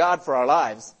plan of God for our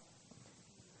lives,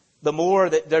 the more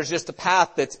that there's just a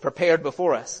path that's prepared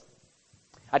before us.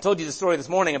 I told you the story this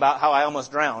morning about how I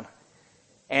almost drowned.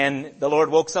 And the Lord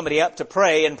woke somebody up to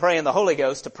pray in the Holy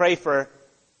Ghost, to pray for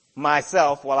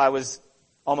myself while I was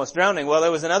almost drowning. Well,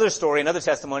 there was another story, another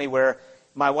testimony where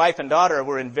my wife and daughter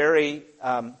were in very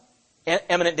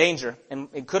imminent danger, and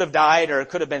it could have died or it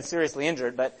could have been seriously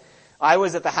injured. But I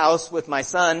was at the house with my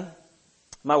son,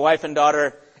 my wife and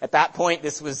daughter. At that point,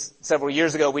 this was several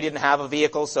years ago, we didn't have a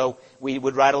vehicle, so we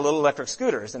would ride a little electric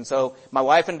scooters. And so my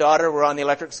wife and daughter were on the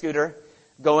electric scooter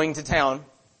going to town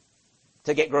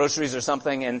to get groceries or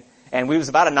something, and we was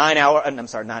about a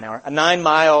 9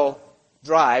 mile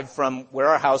drive from where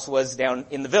our house was down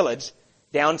in the village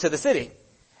down to the city.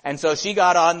 And so she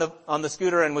got on the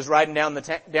scooter and was riding down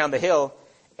the hill,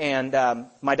 and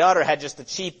my daughter had just a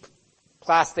cheap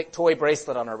plastic toy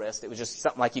bracelet on her wrist. It was just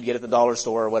something like you'd get at the dollar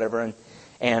store or whatever,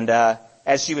 and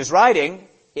as she was riding,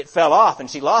 it fell off and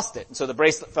she lost it. And so the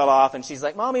bracelet fell off and she's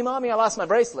like, Mommy, I lost my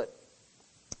bracelet.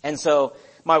 And so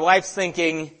my wife's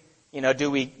thinking,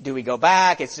 do we go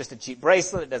back? It's just a cheap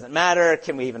bracelet. It doesn't matter.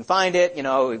 Can we even find it?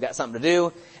 We've got something to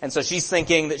do. And so she's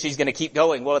thinking that she's going to keep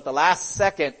going. Well, at the last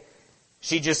second,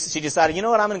 she decided, you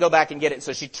know what? I'm going to go back and get it.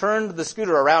 So she turned the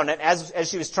scooter around, and as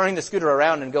she was turning the scooter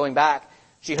around and going back,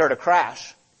 she heard a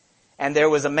crash. And there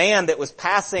was a man that was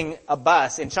passing a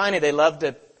bus. In China, they love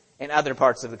to, in other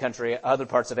parts of the country, other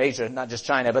parts of Asia, not just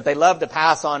China, but they love to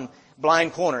pass on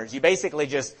blind corners. You basically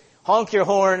just honk your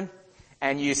horn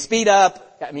and you speed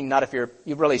up. I mean, not if you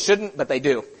really shouldn't, but they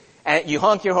do. And you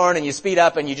honk your horn and you speed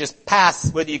up and you just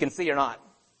pass whether you can see or not.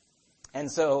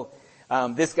 And so,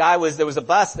 there was a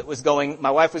bus that was going,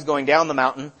 my wife was going down the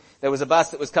mountain. There was a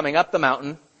bus that was coming up the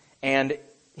mountain, and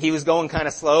he was going kind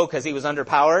of slow because he was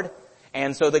underpowered.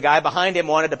 And so the guy behind him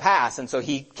wanted to pass. And so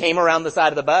he came around the side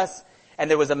of the bus, and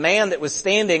there was a man that was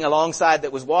standing alongside,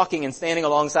 that was walking and standing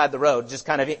alongside the road, just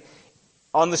kind of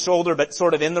on the shoulder, but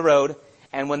sort of in the road.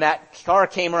 And when that car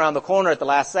came around the corner at the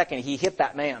last second, he hit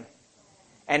that man.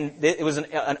 And it was an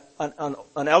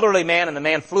elderly man, and the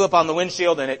man flew up on the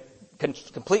windshield, and it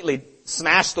completely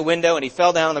smashed the window, and he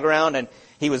fell down on the ground, and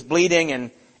he was bleeding,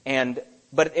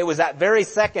 but it was that very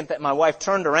second that my wife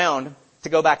turned around to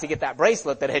go back to get that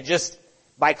bracelet that had just,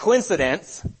 by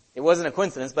coincidence, it wasn't a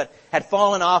coincidence, but had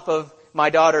fallen off of my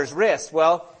daughter's wrist.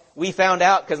 Well, we found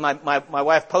out because my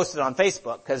wife posted on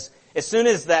Facebook, because as soon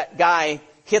as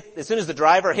the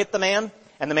driver hit the man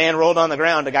and the man rolled on the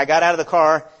ground, the guy got out of the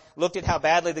car, looked at how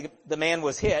badly the man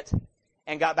was hit,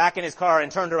 and got back in his car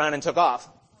and turned around and took off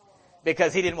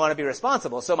because he didn't want to be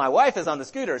responsible. So my wife is on the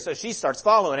scooter, so she starts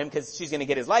following him because she's going to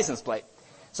get his license plate.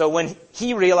 So when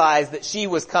he realized that she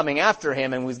was coming after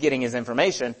him and was getting his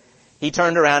information, he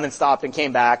turned around and stopped and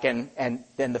came back, and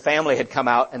then the family had come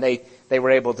out, and they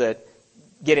were able to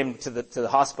get him to the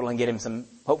hospital and get him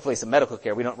hopefully some medical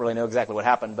care. We don't really know exactly what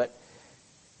happened,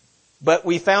 but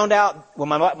we found out when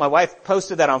my wife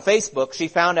posted that on Facebook, she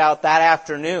found out that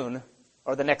afternoon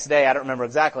or the next day, I don't remember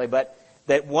exactly, but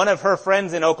that one of her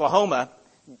friends in Oklahoma,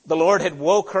 the Lord had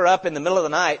woke her up in the middle of the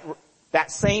night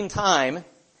that same time,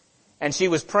 and she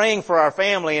was praying for our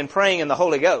family and praying in the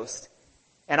Holy Ghost.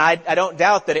 And I don't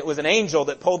doubt that it was an angel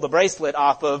that pulled the bracelet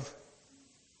off of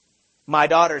my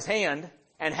daughter's hand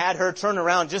and had her turn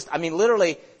around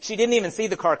literally, she didn't even see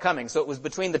the car coming. So it was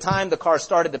between the time the car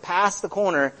started to pass the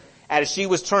corner as she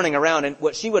was turning around. And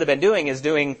what she would have been doing is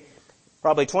doing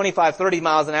probably 25, 30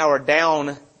 miles an hour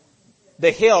down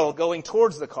the hill going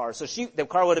towards the car. So the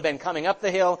car would have been coming up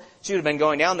the hill. She would have been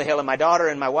going down the hill, and my daughter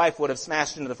and my wife would have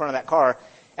smashed into the front of that car.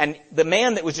 And the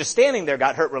man that was just standing there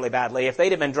got hurt really badly. If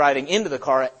they'd have been driving into the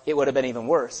car, it would have been even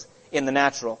worse in the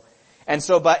natural. And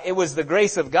so, but it was the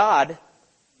grace of God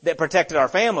that protected our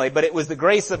family, but it was the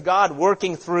grace of God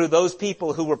working through those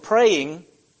people who were praying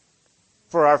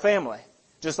for our family.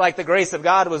 Just like the grace of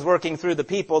God was working through the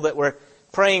people that were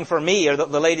praying for me, or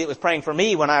the lady that was praying for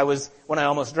me when I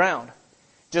almost drowned.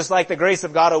 Just like the grace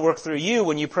of God will work through you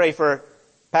when you pray for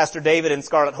Pastor David and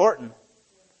Scarlett Horton.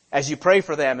 As you pray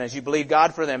for them, as you believe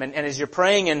God for them, and as you're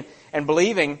praying and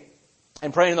believing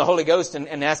and praying in the Holy Ghost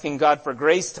and asking God for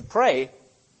grace to pray,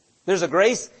 there's a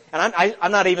grace, and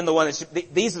I'm not even the one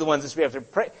these are the ones that should be able to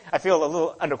pray. I feel a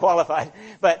little underqualified,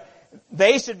 but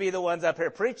they should be the ones up here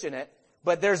preaching it.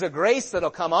 But there's a grace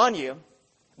that'll come on you.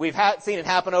 We've seen it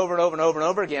happen over and over and over and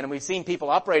over again, and we've seen people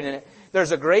operate in it.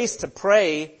 There's a grace to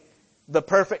pray the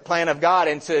perfect plan of God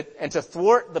and to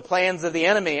thwart the plans of the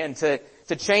enemy and to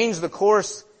to change the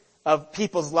course of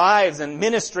people's lives and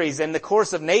ministries and the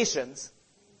course of nations.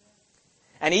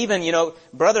 And even,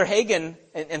 Brother Hagin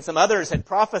and some others had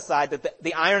prophesied that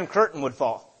the Iron Curtain would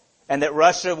fall and that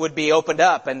Russia would be opened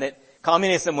up and that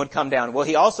communism would come down. Well,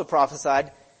 he also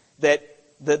prophesied that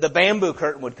the bamboo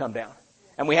curtain would come down.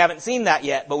 And we haven't seen that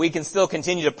yet, but we can still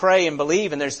continue to pray and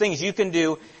believe. And there's things you can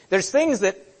do. There's things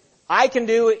that I can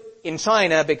do in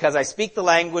China because I speak the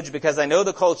language, because I know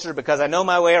the culture, because I know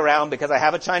my way around, because I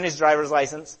have a Chinese driver's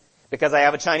license, because I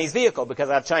have a Chinese vehicle, because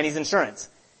I have Chinese insurance,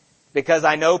 because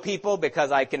I know people,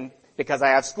 because I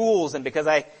have schools, and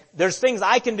there's things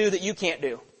I can do that you can't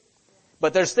do.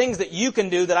 But there's things that you can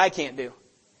do that I can't do.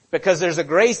 Because there's a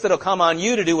grace that'll come on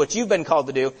you to do what you've been called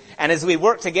to do. And as we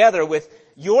work together with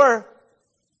your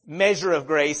measure of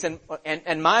grace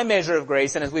and my measure of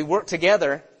grace, and as we work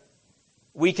together,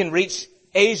 we can reach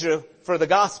Asia for the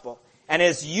gospel. And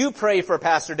as you pray for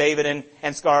Pastor David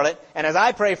and Scarlett, and as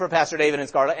I pray for Pastor David and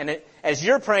Scarlett, and as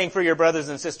you're praying for your brothers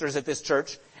and sisters at this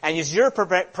church, and as you're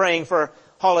praying for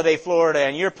Holiday, Florida,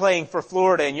 and you're praying for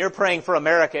Florida, and you're praying for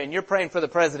America, and you're praying for the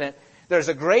president, there's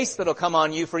a grace that'll come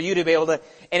on you for you to be able to,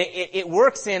 and it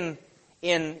works in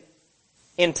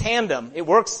tandem. It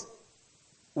works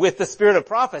with the spirit of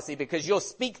prophecy, because you'll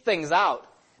speak things out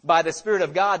by the Spirit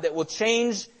of God that will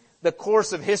change the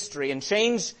course of history and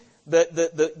change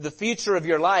the future of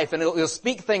your life. And you'll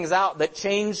speak things out that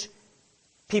change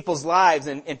people's lives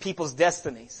and people's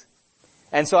destinies.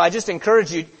 And so I just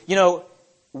encourage you,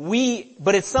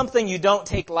 but it's something you don't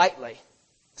take lightly.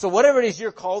 So whatever it is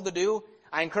you're called to do,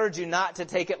 I encourage you not to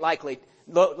take it lightly.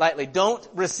 Don't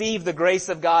receive the grace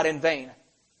of God in vain.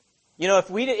 If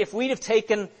we'd have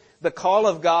taken the call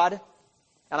of God,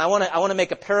 and I want to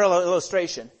make a parallel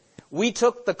illustration. We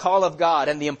took the call of God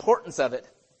and the importance of it,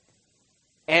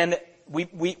 and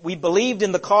we believed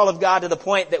in the call of God to the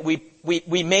point that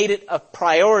we made it a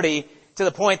priority, to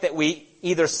the point that we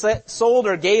either sold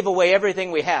or gave away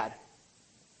everything we had.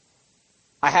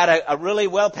 I had a really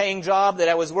well-paying job that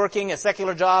I was working, a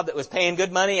secular job that was paying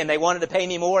good money, and they wanted to pay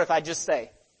me more if I'd just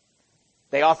stay.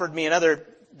 They offered me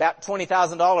about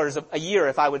 $20,000 a year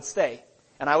if I would stay.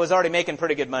 And I was already making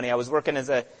pretty good money. I was working as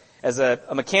a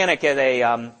mechanic at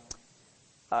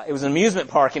it was an amusement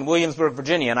park in Williamsburg,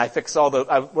 Virginia, and I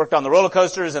worked on the roller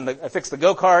coasters, and I fixed the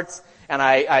go-karts, and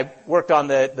I worked on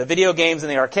the video games in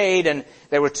the arcade, and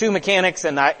there were two mechanics,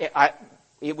 and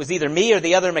it was either me or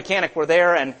the other mechanic were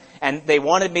there, and they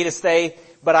wanted me to stay,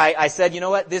 but I said, you know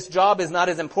what, this job is not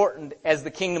as important as the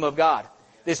kingdom of God.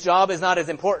 This job is not as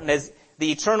important as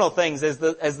the eternal things, as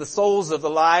the souls of the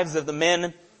lives of the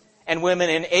men and women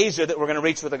in Asia that we're going to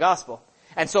reach with the gospel.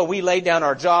 And so we laid down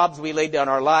our jobs, we laid down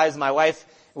our lives. My wife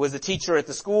was a teacher at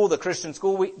the school, the Christian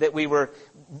school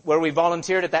where we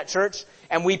volunteered at that church,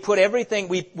 and we put everything,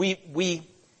 we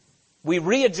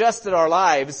readjusted our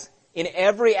lives in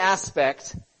every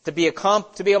aspect to be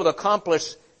able to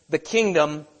accomplish the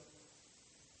kingdom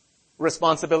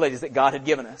responsibilities that God had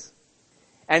given us.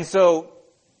 And so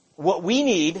what we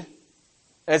need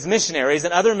as missionaries,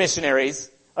 and other missionaries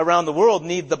around the world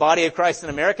need the body of Christ in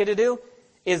America to do,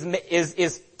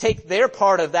 is take their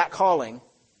part of that calling,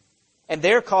 and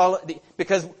their call,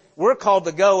 because we're called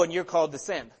to go and you're called to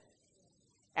send.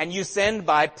 And you send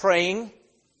by praying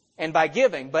and by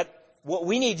giving. But what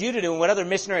we need you to do, and what other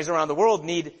missionaries around the world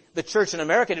need the church in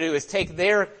America to do, is take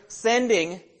their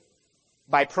sending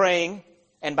by praying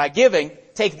and by giving,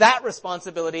 take that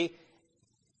responsibility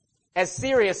as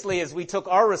seriously as we took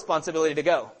our responsibility to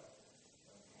go.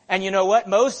 And you know what?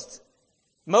 Most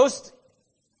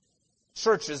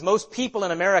churches, most people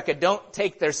in America don't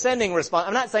take their sending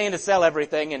I'm not saying to sell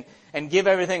everything and give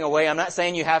everything away. I'm not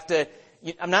saying you have to,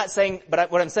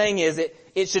 but what I'm saying is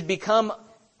it should become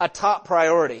a top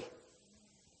priority.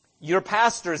 Your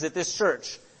pastors at this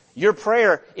church, your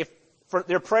prayer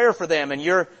for them, and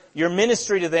your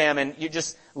ministry to them, and you're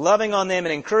just loving on them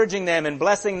and encouraging them and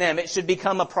blessing them, it should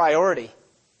become a priority.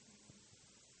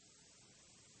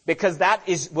 Because that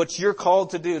is what you're called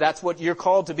to do. That's what you're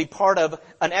called to be part of,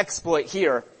 an exploit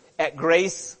here at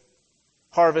Grace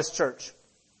Harvest Church.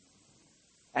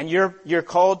 And you're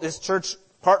called, this church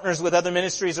partners with other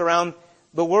ministries around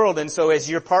the world. And so as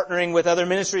you're partnering with other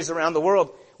ministries around the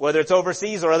world, whether it's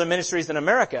overseas or other ministries in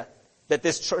America that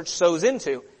this church sows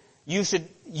into, you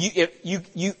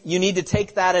need to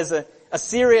take that as a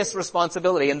serious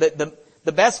responsibility. And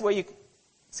the best way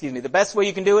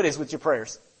you can do it is with your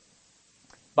prayers.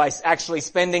 By actually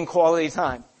spending quality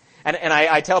time. And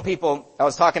I tell people, I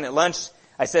was talking at lunch,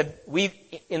 I said,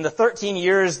 in the 13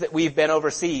 years that we've been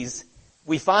overseas,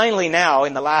 we finally now,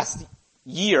 in the last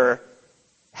year,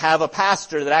 have a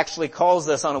pastor that actually calls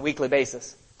us on a weekly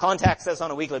basis, contacts us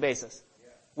on a weekly basis.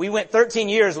 We went 13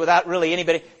 years without really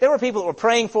anybody. There were people that were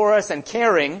praying for us and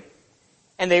caring,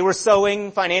 and they were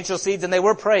sowing financial seeds and they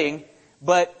were praying.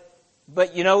 But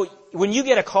you know, when you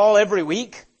get a call every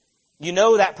week, you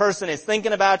know that person is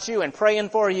thinking about you and praying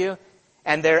for you,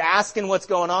 and they're asking what's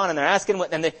going on, and they're asking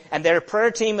and their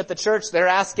prayer team at the church, they're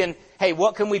asking, hey,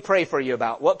 what can we pray for you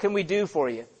about? What can we do for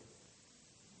you?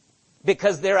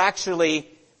 Because they're actually,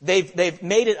 they've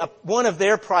made it one of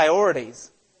their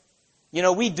priorities. You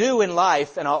know, we do in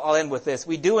life, and I'll end with this,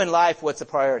 we do in life what's a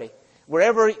priority.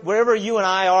 Wherever you and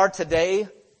I are today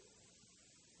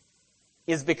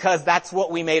is because that's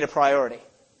what we made a priority.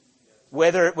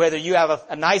 Whether you have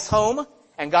a nice home,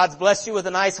 and God's blessed you with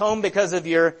a nice home because of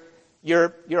your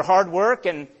hard work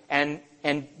and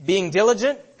being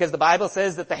diligent, because the Bible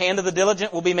says that the hand of the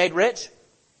diligent will be made rich.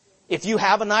 If you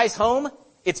have a nice home,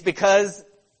 it's because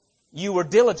you were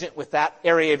diligent with that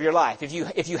area of your life. If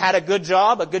you had a good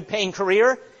job, a good paying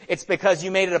career, it's because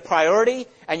you made it a priority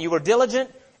and you were diligent,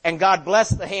 and God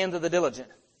blessed the hand of the diligent.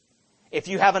 If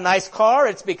you have a nice car,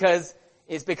 it's because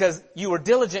you were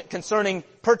diligent concerning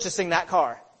purchasing that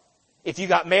car. If you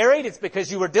got married, it's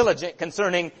because you were diligent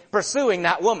concerning pursuing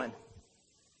that woman.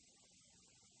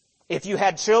 If you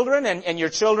had children and your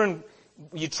children,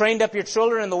 you trained up your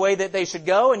children in the way that they should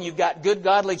go, and you've got good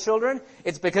godly children,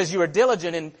 it's because you were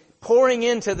diligent in pouring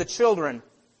into the children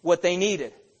what they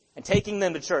needed and taking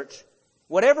them to church.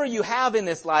 Whatever you have in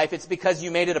this life, it's because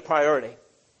you made it a priority.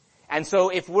 And so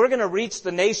if we're going to reach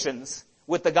the nations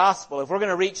with the gospel, if we're going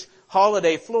to reach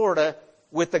Holiday, Florida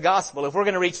with the gospel, if we're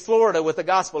going to reach Florida with the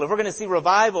gospel, if we're going to see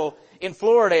revival in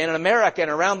Florida and in America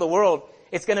and around the world,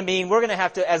 it's going to mean we're going to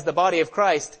have to, as the body of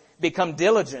Christ, become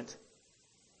diligent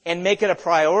and make it a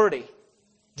priority.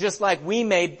 Just like we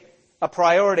made a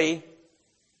priority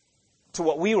to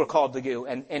what we were called to do.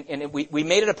 And we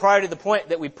made it a priority to the point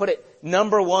that we put it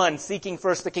number one, seeking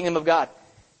first the kingdom of God.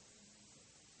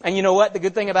 And you know what? The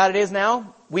good thing about it is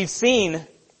now, we've seen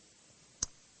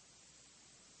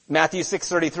Matthew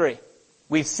 6:33.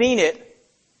 We've seen it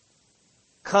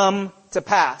come to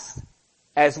pass.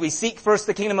 As we seek first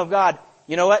the kingdom of God,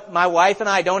 you know what? My wife and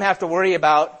I don't have to worry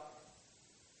about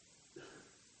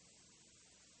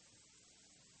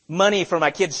money for my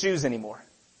kids' shoes anymore.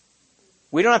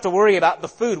 We don't have to worry about the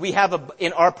food. We have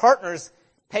in our partners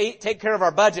take care of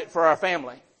our budget for our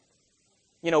family.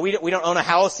 You know, we don't own a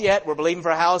house yet. We're believing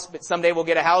for a house, but someday we'll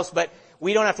get a house. But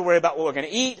we don't have to worry about what we're going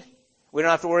to eat. We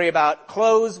don't have to worry about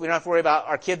clothes. We don't have to worry about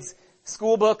our kids'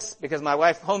 school books, because my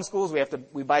wife homeschools.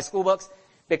 We buy school books.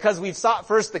 Because we've sought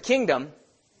first the kingdom,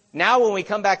 now when we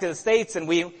come back to the States and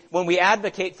when we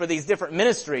advocate for these different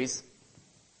ministries,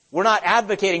 we're not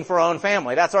advocating for our own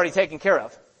family. That's already taken care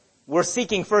of. We're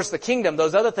seeking first the kingdom.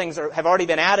 Those other things have already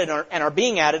been added and are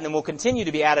being added and will continue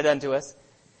to be added unto us.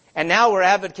 And now we're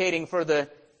advocating for the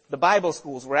Bible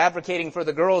schools. We're advocating for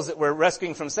the girls that we're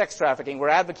rescuing from sex trafficking. We're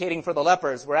advocating for the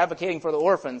lepers. We're advocating for the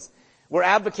orphans. We're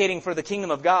advocating for the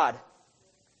kingdom of God.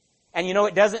 And you know,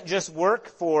 it doesn't just work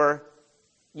for,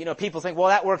 you know, people think, well,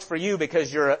 that works for you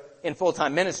because you're in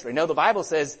full-time ministry. No, the Bible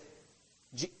says,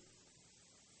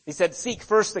 he said, seek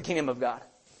first the kingdom of God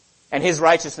and His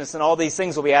righteousness, and all these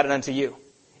things will be added unto you.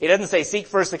 It doesn't say seek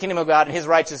first the kingdom of God and His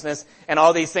righteousness, and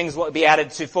all these things will be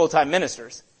added to full-time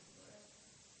ministers.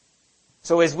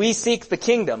 So as we seek the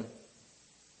kingdom,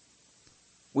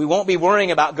 we won't be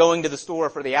worrying about going to the store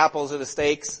for the apples or the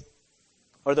steaks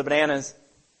or the bananas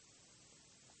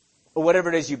or whatever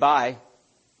it is you buy.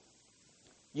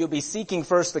 You'll be seeking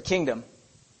first the kingdom.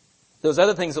 Those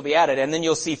other things will be added, and then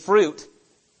you'll see fruit,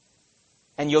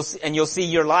 and you'll see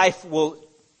your life will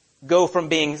go from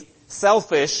being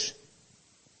selfish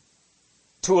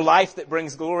to a life that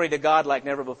brings glory to God like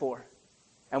never before.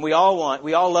 And we all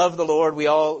love the Lord. We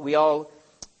all,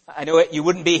 I know it, you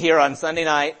wouldn't be here on Sunday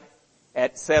night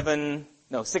at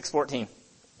 6:14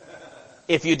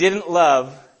 if you didn't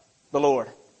love the Lord.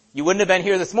 You wouldn't have been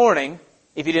here this morning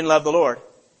if you didn't love the Lord.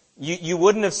 You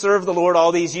wouldn't have served the Lord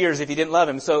all these years if you didn't love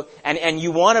Him. So, and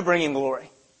you want to bring Him glory.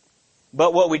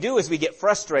 But what we do is we get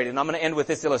frustrated, and I'm going to end with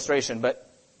this illustration, but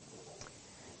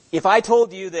if I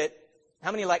told you that,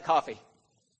 how many like coffee?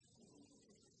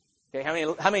 Okay,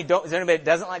 how many don't, is there anybody that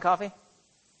doesn't like coffee?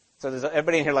 So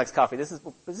everybody in here likes coffee. This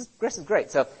is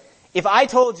great. So if I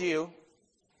told you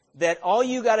that all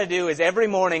you got to do is every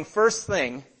morning, first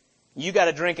thing, you got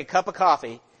to drink a cup of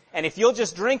coffee, and if you'll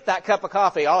just drink that cup of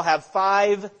coffee, I'll have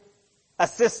 5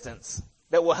 assistants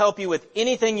that will help you with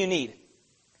anything you need.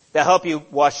 They'll help you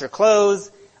wash your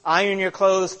clothes, iron your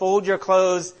clothes, fold your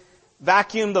clothes,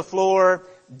 vacuum the floor,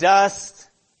 dust.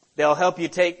 They'll help you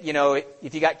take, you know,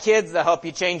 if you got kids, they'll help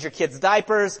you change your kids'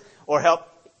 diapers or help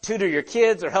tutor your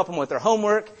kids or help them with their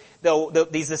homework.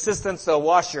 These assistants, they'll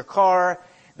wash your car.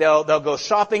 They'll go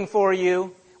shopping for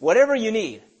you. Whatever you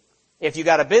need. If you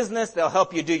got a business, they'll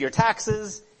help you do your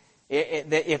taxes.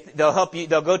 If they'll help you,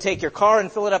 they'll go take your car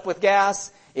and fill it up with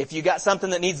gas. If you got something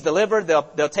that needs delivered,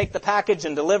 they'll take the package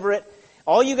and deliver it.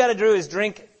 All you got to do is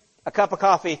drink a cup of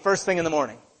coffee first thing in the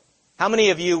morning. How many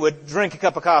of you would drink a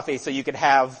cup of coffee so you could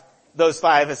have those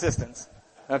 5 assistants?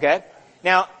 Okay?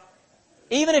 Now,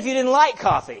 even if you didn't like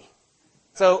coffee,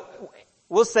 so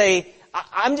we'll say,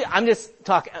 I'm just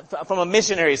talking from a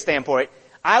missionary standpoint,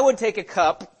 I would take a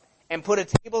cup and put a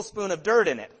tablespoon of dirt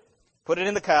in it. Put it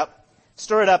in the cup,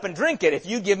 stir it up and drink it if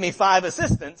you give me 5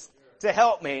 assistants to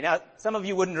help me. Now, some of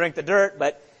you wouldn't drink the dirt,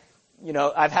 but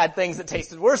I've had things that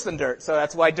tasted worse than dirt, so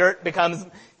that's why dirt becomes,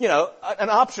 an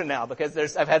option now, because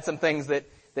I've had some things that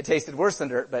tasted worse than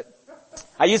dirt. But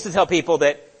I used to tell people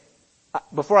that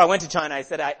before I went to China, I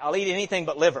said I'll eat anything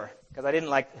but liver, because I didn't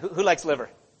like, who likes liver?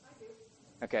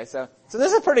 Okay, so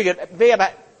there's a pretty good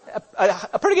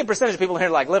percentage of people here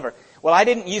like liver. Well, I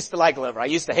didn't used to like liver. I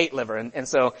used to hate liver, and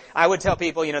so I would tell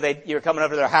people, you're coming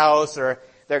over to their house, or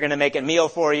they're going to make a meal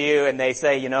for you, and they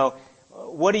say,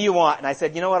 what do you want? And I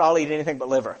said, you know what, I'll eat anything but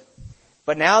liver.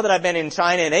 But now that I've been in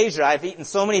China and Asia, I've eaten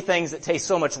so many things that taste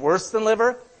so much worse than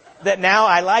liver that now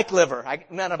I like liver.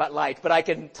 Not about like, but I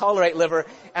can tolerate liver.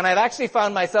 And I've actually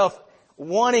found myself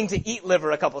wanting to eat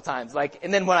liver a couple times.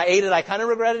 And then when I ate it, I kind of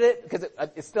regretted it because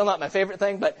it's still not my favorite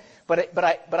thing, but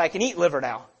I can eat liver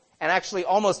now and actually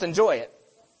almost enjoy it.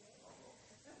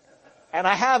 And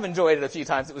I have enjoyed it a few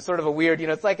times. It was sort of a weird,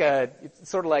 it's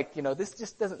sort of like, this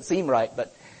just doesn't seem right,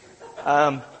 but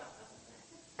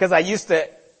because I used to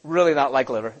really not like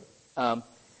liver. But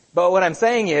what I'm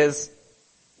saying is,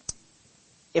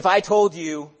 if I told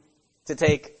you to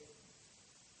take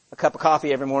a cup of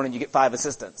coffee every morning, you get 5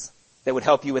 assistants that would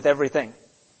help you with everything,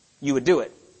 you would do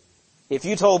it. If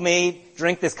you told me,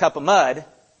 drink this cup of mud,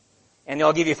 and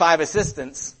I'll give you 5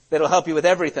 assistants that'll help you with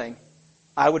everything,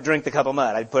 I would drink the cup of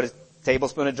mud. I'd put a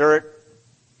tablespoon of dirt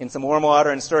in some warm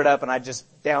water and stir it up, and I'd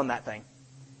just down that thing.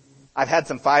 I've had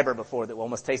some fiber before that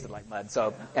almost tasted like mud,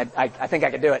 so I think I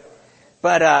could do it.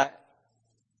 But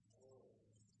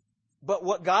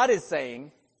what God is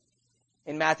saying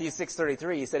in Matthew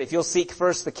 6:33, He said, if you'll seek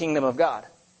first the kingdom of God,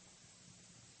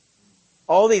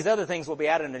 all these other things will be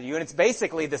added unto you. And it's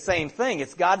basically the same thing.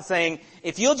 It's God saying,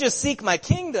 if you'll just seek my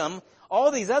kingdom,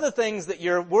 all these other things that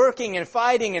you're working and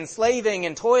fighting and slaving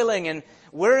and toiling and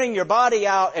wearing your body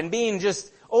out and being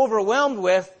just overwhelmed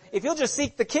with, if you'll just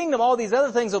seek the kingdom, all these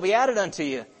other things will be added unto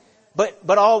you. But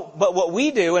what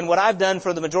we do, and what I've done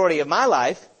for the majority of my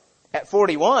life at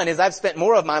 41, is I've spent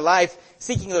more of my life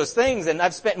seeking those things, and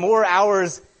I've spent more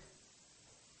hours,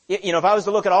 if I was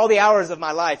to look at all the hours of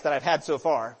my life that I've had so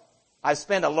far, I've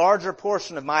spent a larger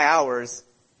portion of my hours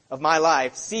of my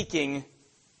life seeking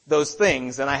those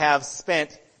things than I have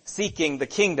spent seeking the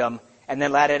kingdom and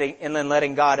then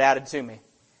letting God add it to me.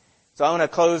 So I'm going to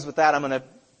close with that. I'm going to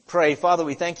pray. Father,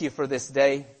 we thank you for this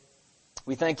day.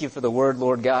 We thank you for the word,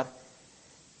 Lord God.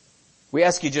 We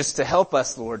ask you just to help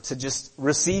us, Lord, to just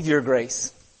receive your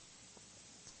grace.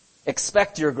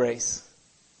 Expect your grace.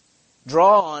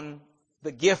 Draw on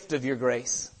the gift of your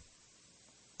grace.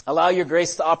 Allow your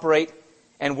grace to operate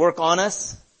and work on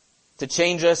us, to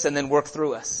change us, and then work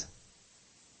through us.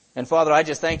 And Father, I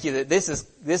just thank you that this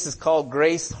is called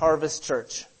Grace Harvest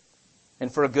Church,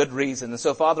 and for a good reason. And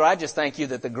so, Father, I just thank you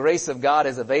that the grace of God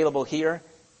is available here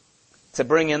to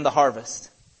bring in the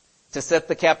harvest, to set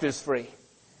the captives free,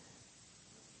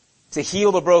 to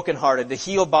heal the brokenhearted, to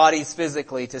heal bodies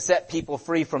physically, to set people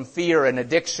free from fear and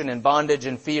addiction and bondage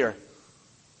and fear.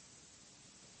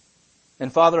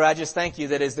 And Father, I just thank you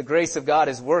that as the grace of God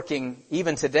is working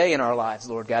even today in our lives,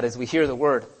 Lord God, as we hear the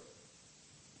word,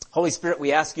 Holy Spirit,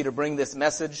 we ask you to bring this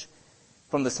message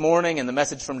from this morning and the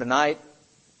message from tonight,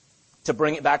 to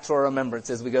bring it back to our remembrance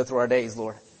as we go through our days,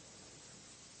 Lord.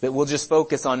 That we'll just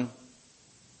focus on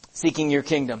seeking your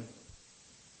kingdom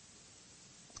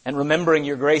and remembering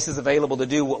your grace is available to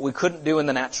do what we couldn't do in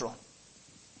the natural.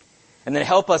 And then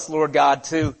help us, Lord God,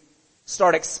 to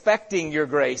start expecting your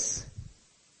grace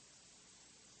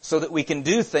so that we can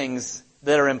do things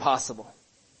that are impossible.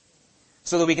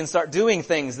 So that we can start doing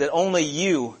things that only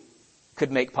you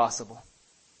could make possible.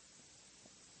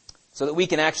 So that we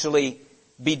can actually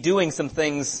be doing some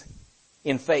things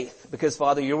in faith. Because,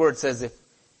 Father, your word says if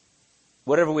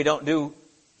whatever we don't do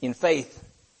in faith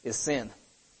is sin.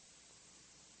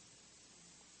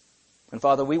 And,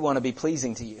 Father, we want to be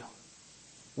pleasing to you.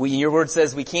 Your word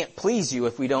says we can't please you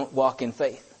if we don't walk in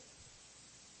faith.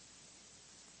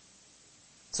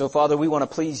 So, Father, we want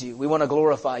to please you. We want to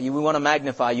glorify you. We want to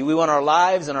magnify you. We want our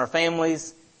lives and our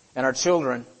families and our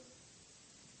children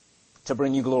to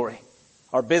bring you glory.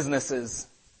 Our businesses,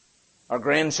 our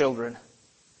grandchildren.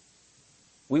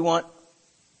 We want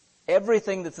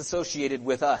everything that's associated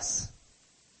with us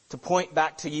to point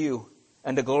back to you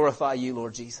and to glorify you,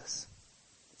 Lord Jesus.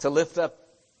 To lift up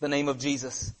the name of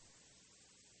Jesus.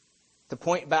 To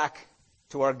point back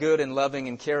to our good and loving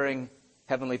and caring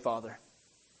Heavenly Father.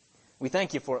 We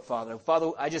thank you for it, Father.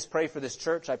 Father, I just pray for this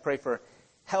church. I pray for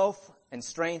health and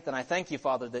strength. And I thank you,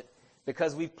 Father, that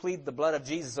because we've pleaded the blood of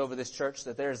Jesus over this church,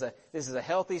 that this is a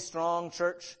healthy, strong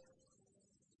church,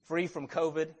 free from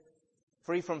COVID,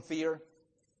 free from fear,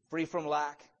 free from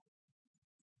lack.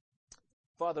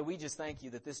 Father, we just thank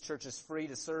you that this church is free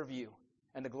to serve you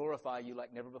and to glorify you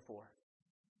like never before,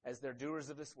 as they're doers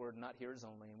of this word, not hearers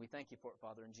only. And we thank you for it,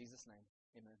 Father, in Jesus' name.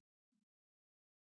 Amen.